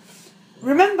up.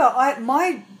 Remember,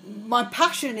 my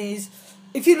passion is...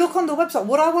 If you look on the website,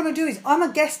 what I want to do is I'm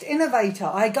a guest innovator.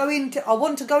 I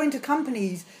want to go into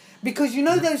companies because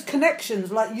those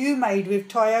connections like you made with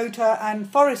Toyota and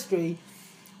forestry.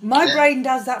 My brain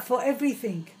does that for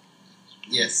everything.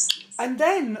 Yes. And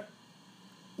then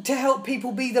to help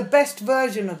people be the best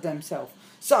version of themselves.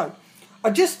 So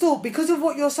I just thought, because of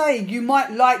what you're saying, you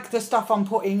might like the stuff I'm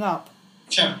putting up.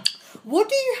 Sure. What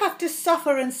do you have to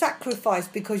suffer and sacrifice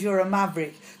because you're a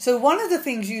maverick? So one of the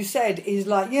things you said is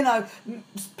like,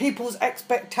 people's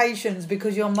expectations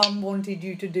because your mum wanted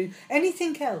you to do.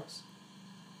 Anything else?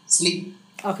 Sleep.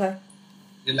 Okay.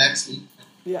 Relax, sleep.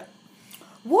 Yeah.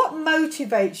 What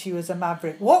motivates you as a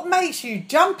maverick? What makes you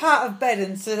jump out of bed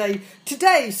and say,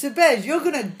 today, Subej, you're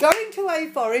going to go into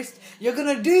Afforrest, you're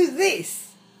going to do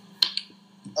this?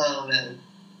 Well,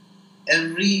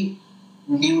 every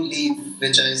new leaf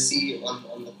which I see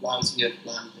on the plants we have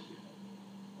planted,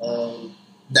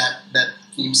 that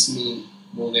keeps me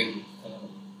moving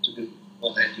to do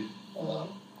what I do.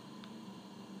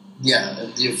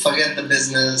 You forget the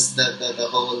business, the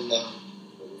whole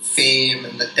fame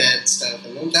and the TED stuff,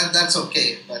 and that's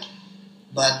okay.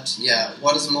 But yeah,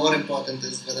 what is more important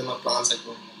is whether my plants are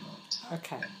growing or not.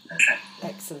 Okay.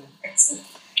 Excellent.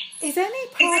 Is any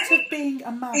part of being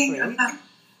a maverick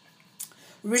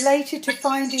related to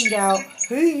finding out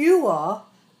who you are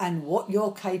and what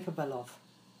you're capable of?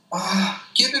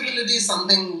 Capability is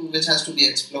something which has to be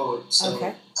explored. So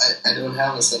Okay. I don't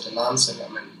have a certain answer. I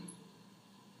mean,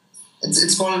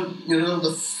 it's called,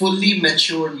 the fully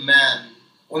matured man.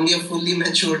 Only a fully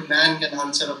matured man can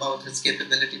answer about his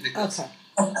capability because... Okay.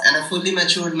 And a fully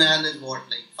matured man is what,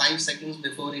 like 5 seconds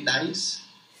before he dies?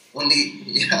 Only,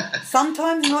 yeah.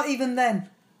 Sometimes not even then.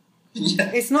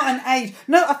 Yeah. It's not an age.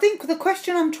 No, I think the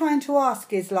question I'm trying to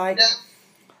ask is like,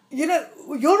 you're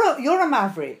a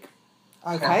maverick,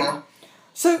 okay? Uh-huh.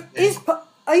 So is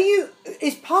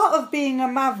part of being a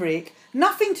maverick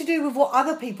nothing to do with what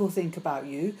other people think about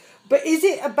you, but is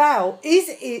it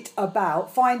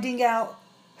about finding out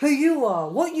who you are,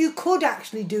 what you could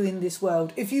actually do in this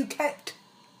world if you kept?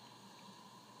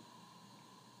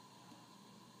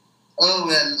 Oh,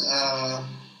 well,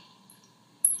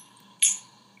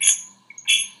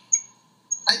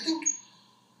 I think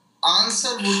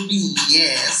answer would be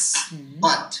yes,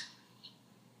 but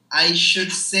I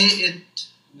should say it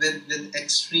with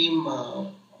extreme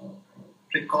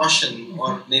precaution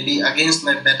or maybe against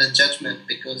my better judgment,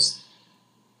 because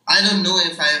I don't know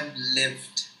if I have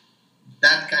lived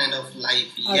that kind of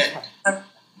life yet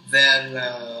where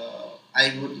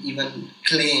I would even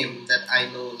claim that I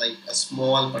know like a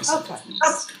small percent of me.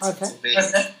 Okay.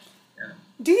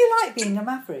 Do you like being a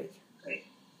maverick?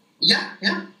 Yeah,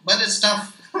 but it's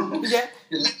tough. Yeah.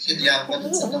 But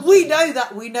it's tough. We know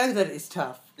that it's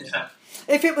tough. Yeah.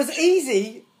 If it was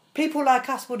easy, people like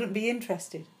us wouldn't be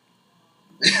interested.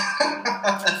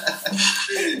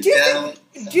 Do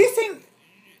you think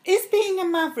is being a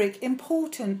maverick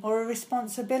important or a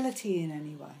responsibility in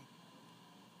any way?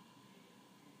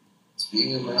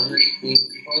 Being a maverick, being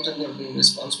important or being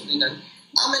responsible in any...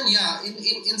 I mean, yeah,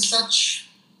 in such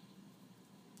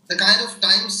the kind of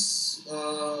times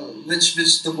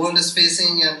which the world is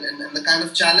facing and the kind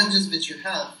of challenges which you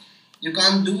have, you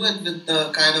can't do it with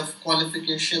the kind of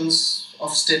qualifications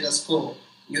of status quo.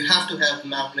 You have to have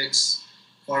mavericks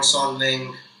for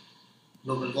solving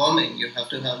global warming. You have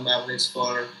to have mavericks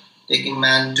for taking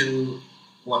man to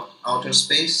outer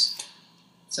space.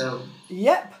 So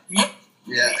Yep.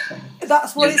 Yeah.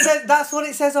 That's what it says. That's what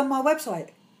it says on my website.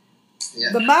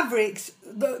 Yeah. The mavericks,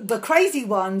 the crazy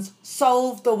ones,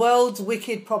 solve the world's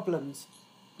wicked problems.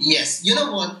 Yes. You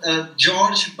know what?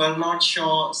 George Bernard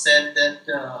Shaw said that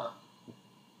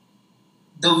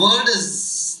the world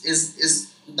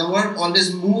the world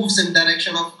always moves in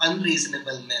direction of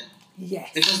unreasonable men.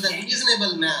 Yes. Because the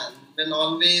reasonable man will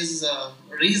always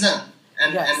reason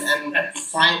and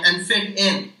find and fit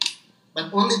in.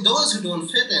 But only those who don't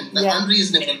fit in, the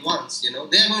unreasonable ones, they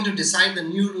are going to decide the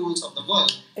new rules of the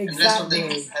world. Exactly. And the rest of them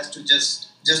has to just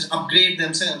upgrade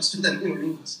themselves to the new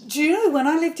rules. Do you know, when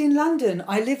I lived in London,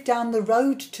 I lived down the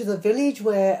road to the village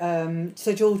where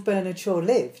Sir George Bernard Shaw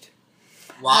lived.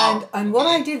 Wow. And what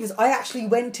I did was I actually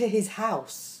went to his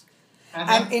house.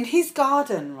 And in his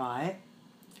garden, right,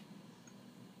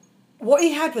 what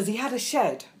he had was he had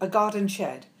a garden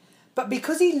shed. But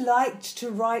because he liked to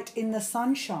write in the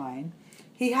sunshine,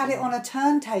 he had it on a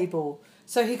turntable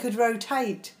so he could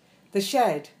rotate the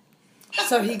shed.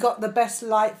 So he got the best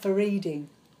light for reading.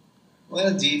 What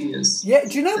a genius. Yeah,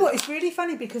 do you know what? It's really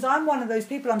funny because I'm one of those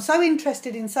people. I'm so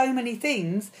interested in so many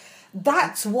things.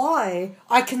 That's why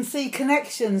I can see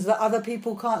connections that other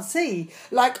people can't see.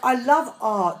 Like, I love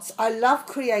arts. I love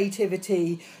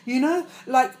creativity.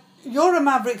 Like, you're a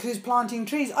maverick who's planting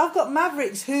trees. I've got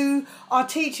mavericks who are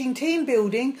teaching team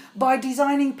building by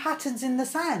designing patterns in the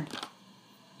sand.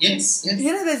 Yes.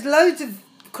 There's loads of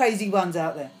crazy ones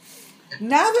out there.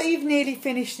 Now that you've nearly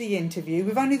finished the interview,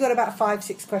 we've only got about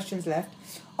 5-6 questions left.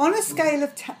 On a scale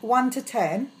of 1 to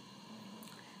 10,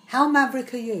 how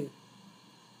maverick are you?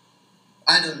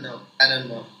 I don't know.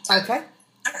 Okay,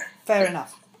 fair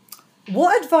enough.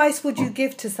 What advice would you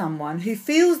give to someone who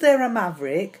feels they're a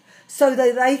maverick so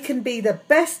that they can be the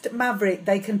best maverick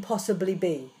they can possibly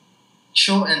be?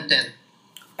 Show and tell.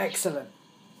 Excellent.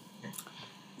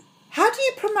 How do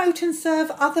you promote and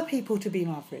serve other people to be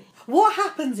maverick? What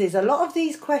happens is a lot of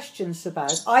these questions,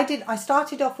 Subhas, I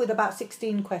started off with about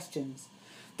 16 questions.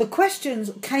 The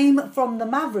questions came from the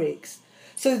mavericks.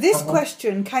 So this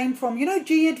question came from,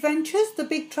 G Adventures, the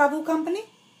big travel company?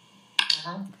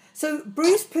 So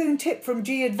Bruce Poon Tip from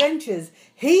G Adventures,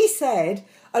 he said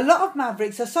a lot of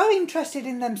mavericks are so interested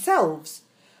in themselves,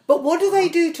 but what do they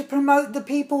do to promote the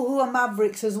people who are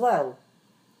mavericks as well?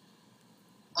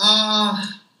 I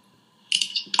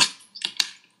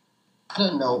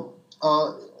don't know.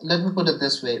 Let me put it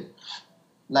this way.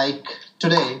 Like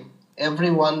today,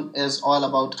 everyone is all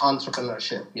about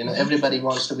entrepreneurship. Everybody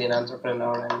wants to be an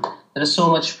entrepreneur, and there is so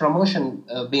much promotion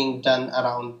being done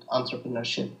around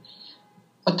entrepreneurship.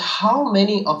 But how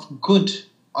many of good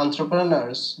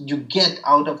entrepreneurs you get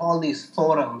out of all these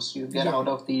forums, you get out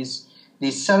of these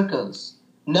circles?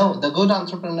 No, the good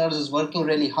entrepreneurs is working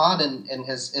really hard in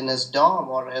his dorm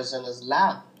or in his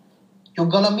lab. You're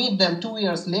gonna meet them 2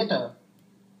 years later,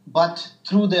 but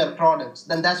through their products.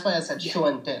 Then that's why I said show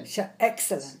and tell.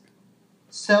 Excellent.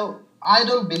 So I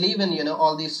don't believe in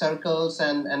all these circles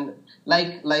and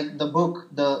like the book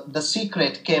the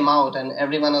Secret came out and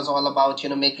everyone was all about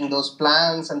making those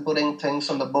plans and putting things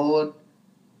on the board.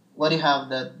 What do you have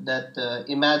that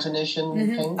imagination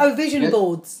thing? Oh, vision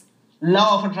boards.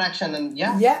 Law of attraction and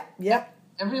Yeah.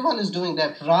 Everyone is doing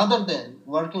that rather than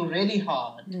working really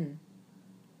hard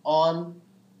on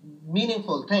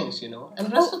meaningful things,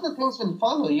 and rest of the things will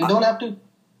follow. You don't have to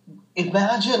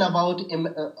imagine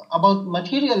about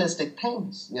materialistic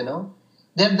things,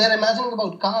 They're imagining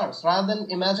about cars rather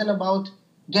than imagine about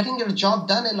getting your job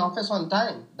done in office on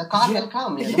time. The car will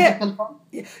come, It will come.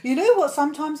 You know what?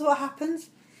 Sometimes what happens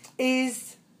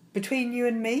is between you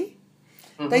and me,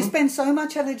 they spend so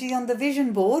much energy on the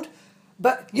vision board,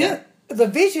 but the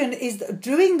vision is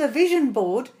doing the vision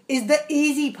board is the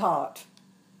easy part.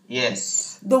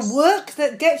 Yes. The work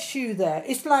that gets you there.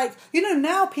 It's like,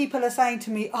 now people are saying to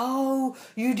me, oh,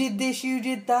 you did this, you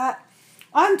did that.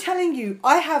 I'm telling you,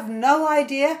 I have no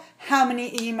idea how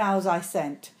many emails I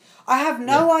sent. I have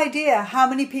no idea how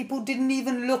many people didn't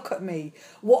even look at me.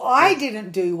 What I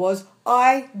didn't do was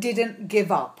I didn't give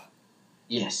up.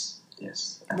 Yes.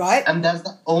 Right? And that's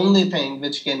the only thing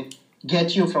which can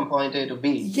get you from point A to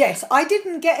B. Yes, I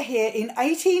didn't get here in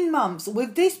 18 months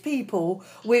with these people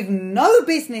with no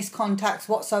business contacts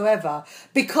whatsoever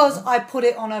because I put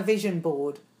it on a vision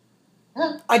board.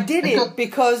 Yeah. I did it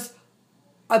because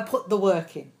I put the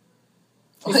work in.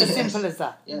 It's as simple as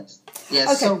that. Yes.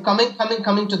 Okay. So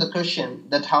coming to the question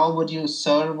that how would you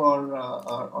serve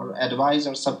or advise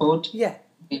or support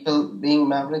people being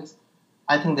mavericks?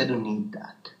 I think they don't need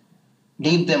that.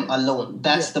 Leave them alone.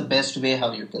 That's the best way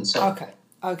how you can serve.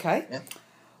 Okay. Yeah.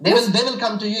 They will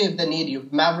come to you if they need you.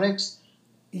 Mavericks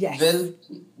will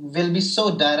be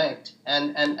so direct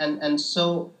and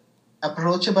so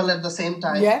approachable at the same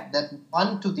time that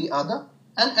one to the other.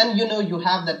 And you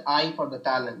have that eye for the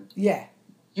talent. Yeah.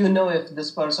 If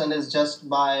this person is just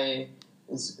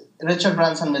Richard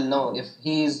Branson will know if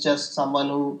he is just someone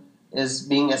who is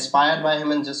being inspired by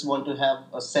him and just want to have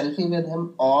a selfie with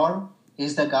him, or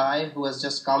he's the guy who has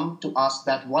just come to ask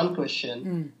that one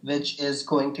question which is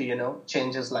going to,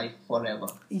 change his life forever.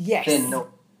 Yes.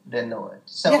 They know it.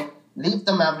 So leave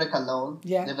the maverick alone.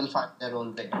 Yeah. They will find their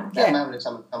own way. They're mavericks,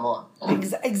 come on.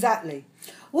 Exactly.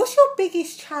 What's your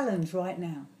biggest challenge right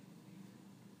now?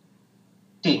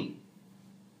 Team.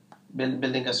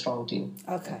 Building a strong team.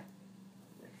 Okay.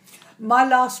 My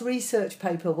last research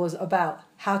paper was about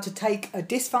how to take a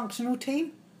dysfunctional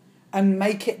team and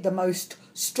make it the most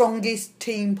strongest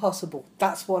team possible.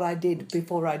 That's what I did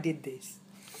before I did this.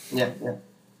 Yeah.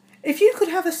 If you could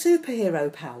have a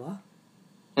superhero power,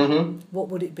 what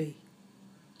would it be?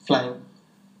 Flying.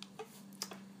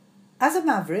 As a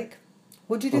maverick,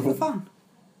 what do you do for fun?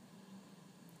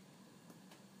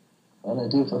 What I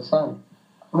do for fun?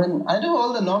 I do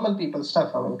all the normal people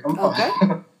stuff. Come on.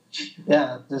 Okay.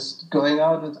 Yeah, just going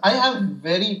out with... I have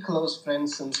very close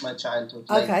friends since my childhood.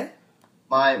 Okay.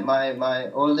 My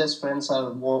oldest friends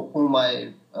are whom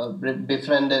I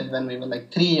befriended when we were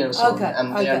 3 years old.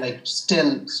 And they are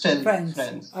still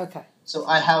friends. Okay. So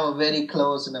I have a very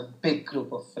close and a big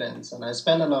group of friends. And I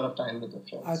spend a lot of time with the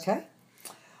friends. Okay.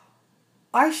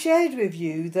 I shared with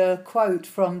you the quote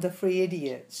from The Three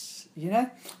Idiots.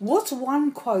 What's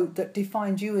one quote that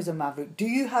defines you as a maverick? Do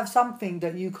you have something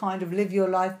that you kind of live your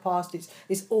life past?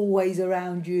 It's always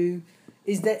around you.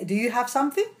 Do you have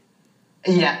something?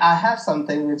 Yeah, I have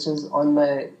something which is on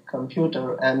my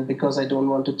computer, and because I don't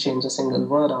want to change a single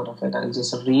word out of it, I'll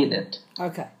just read it.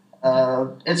 Okay.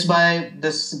 It's by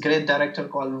this great director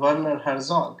called Werner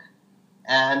Herzog,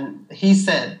 and he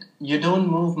said, "You don't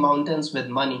move mountains with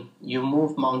money, you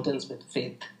move mountains with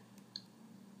faith."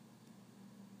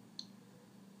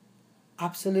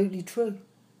 Absolutely true.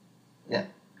 Yeah.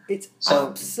 It's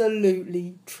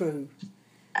absolutely true.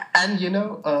 And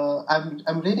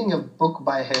I'm reading a book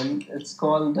by him. It's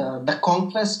called The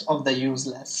Conquest of the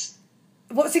Useless.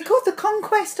 What's it called? The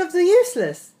Conquest of the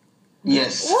Useless?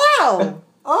 Yes. Wow.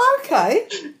 Okay.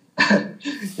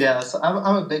 Yeah, so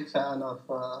I'm a big fan of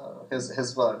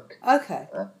his work. Okay.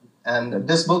 And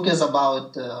this book is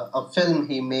about a film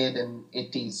he made in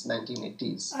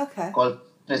 1980s. Okay. Called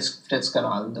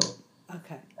Fritz-Geraldo.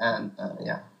 Okay. And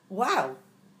Wow.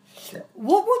 Yeah.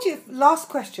 Last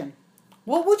question.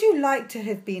 What would you like to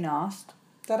have been asked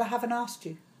that I haven't asked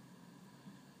you?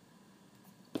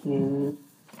 Mm,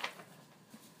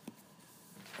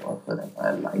 what would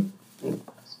I like?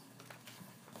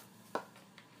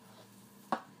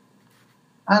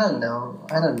 I don't know.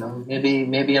 I don't know.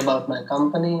 Maybe about my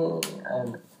company.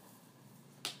 And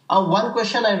one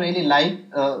question I really like.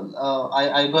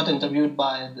 I got interviewed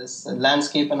by this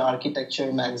landscape and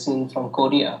architecture magazine from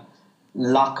Korea,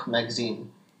 Luck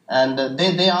magazine, and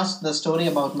they asked the story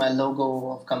about my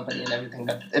logo of company and everything,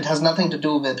 but it has nothing to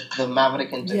do with the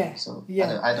Maverick interview. Yeah, So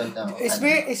yeah. I don't know.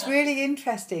 It's really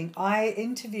interesting. I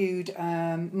interviewed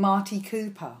Marty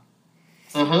Cooper.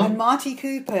 Mm-hmm. And Marty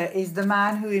Cooper is the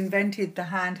man who invented the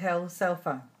handheld cell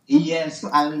phone. Yes,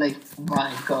 I'm like,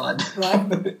 my God.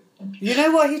 Right? You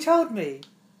know what he told me?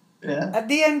 Yeah. At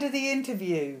the end of the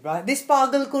interview, right? This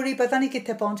pagal kuri pata nahi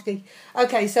kitte pahunch gayi.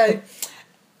 Okay, so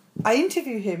I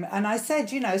interviewed him and I said,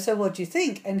 so what do you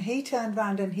think? And he turned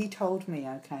around and he told me,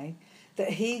 okay,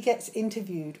 that he gets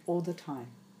interviewed all the time.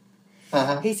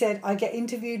 Uh-huh. He said, I get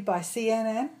interviewed by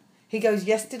CNN. He goes,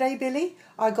 yesterday, Billy,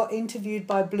 I got interviewed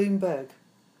by Bloomberg.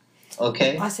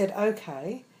 Okay. I said,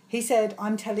 okay. He said,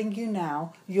 I'm telling you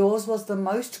now, yours was the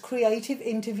most creative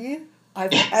interview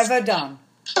I've ever done.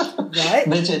 Right?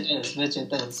 Which it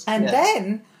is. And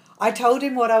then I told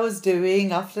him what I was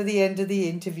doing after the end of the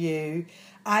interview,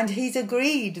 and he's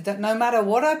agreed that no matter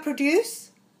what I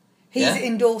produce, he's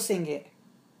endorsing it.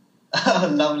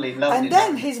 Lovely. And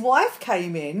then his wife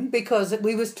came in because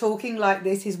we was talking like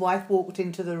this. His wife walked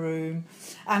into the room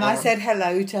and I said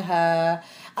hello to her,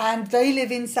 and they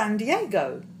live in San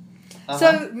Diego. Uh-huh.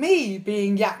 So me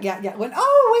being yak went,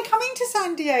 we're coming to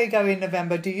San Diego in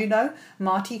November. Do you know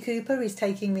Marty Cooper is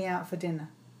taking me out for dinner?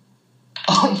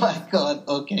 Oh my God,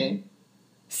 okay.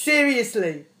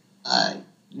 Seriously.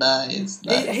 Nice.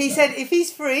 He said if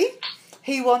he's free,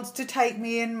 he wants to take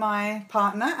me and my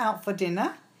partner out for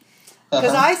dinner.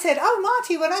 Because I said,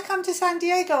 Marty, when I come to San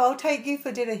Diego, I'll take you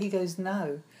for dinner. He goes,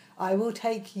 no, I will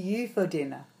take you for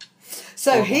dinner.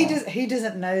 So he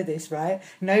doesn't know this, right?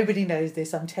 Nobody knows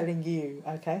this, I'm telling you,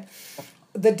 okay?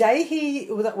 The day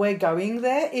that we're going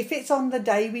there, if it's on the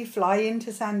day we fly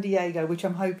into San Diego, which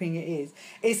I'm hoping it is,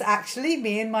 it's actually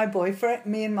me and my boyfriend,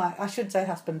 I should say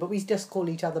husband, but we just call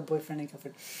each other boyfriend and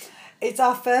girlfriend. It's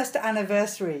our first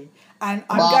anniversary, and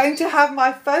I'm going to have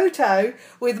my photo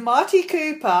with Marty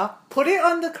Cooper, put it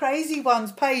on the Crazy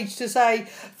Ones page to say,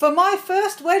 for my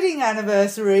first wedding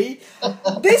anniversary,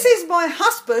 this is my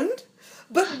husband,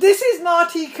 but this is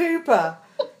Marty Cooper.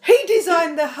 He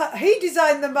designed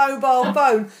the mobile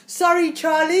phone. Sorry,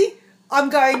 Charlie,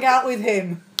 I'm going out with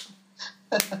him.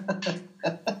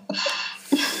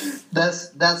 That's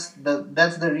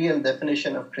the real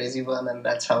definition of Crazy One, and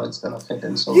that's how it's gonna fit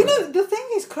in. So the thing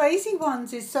is, Crazy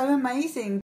Ones is so amazing.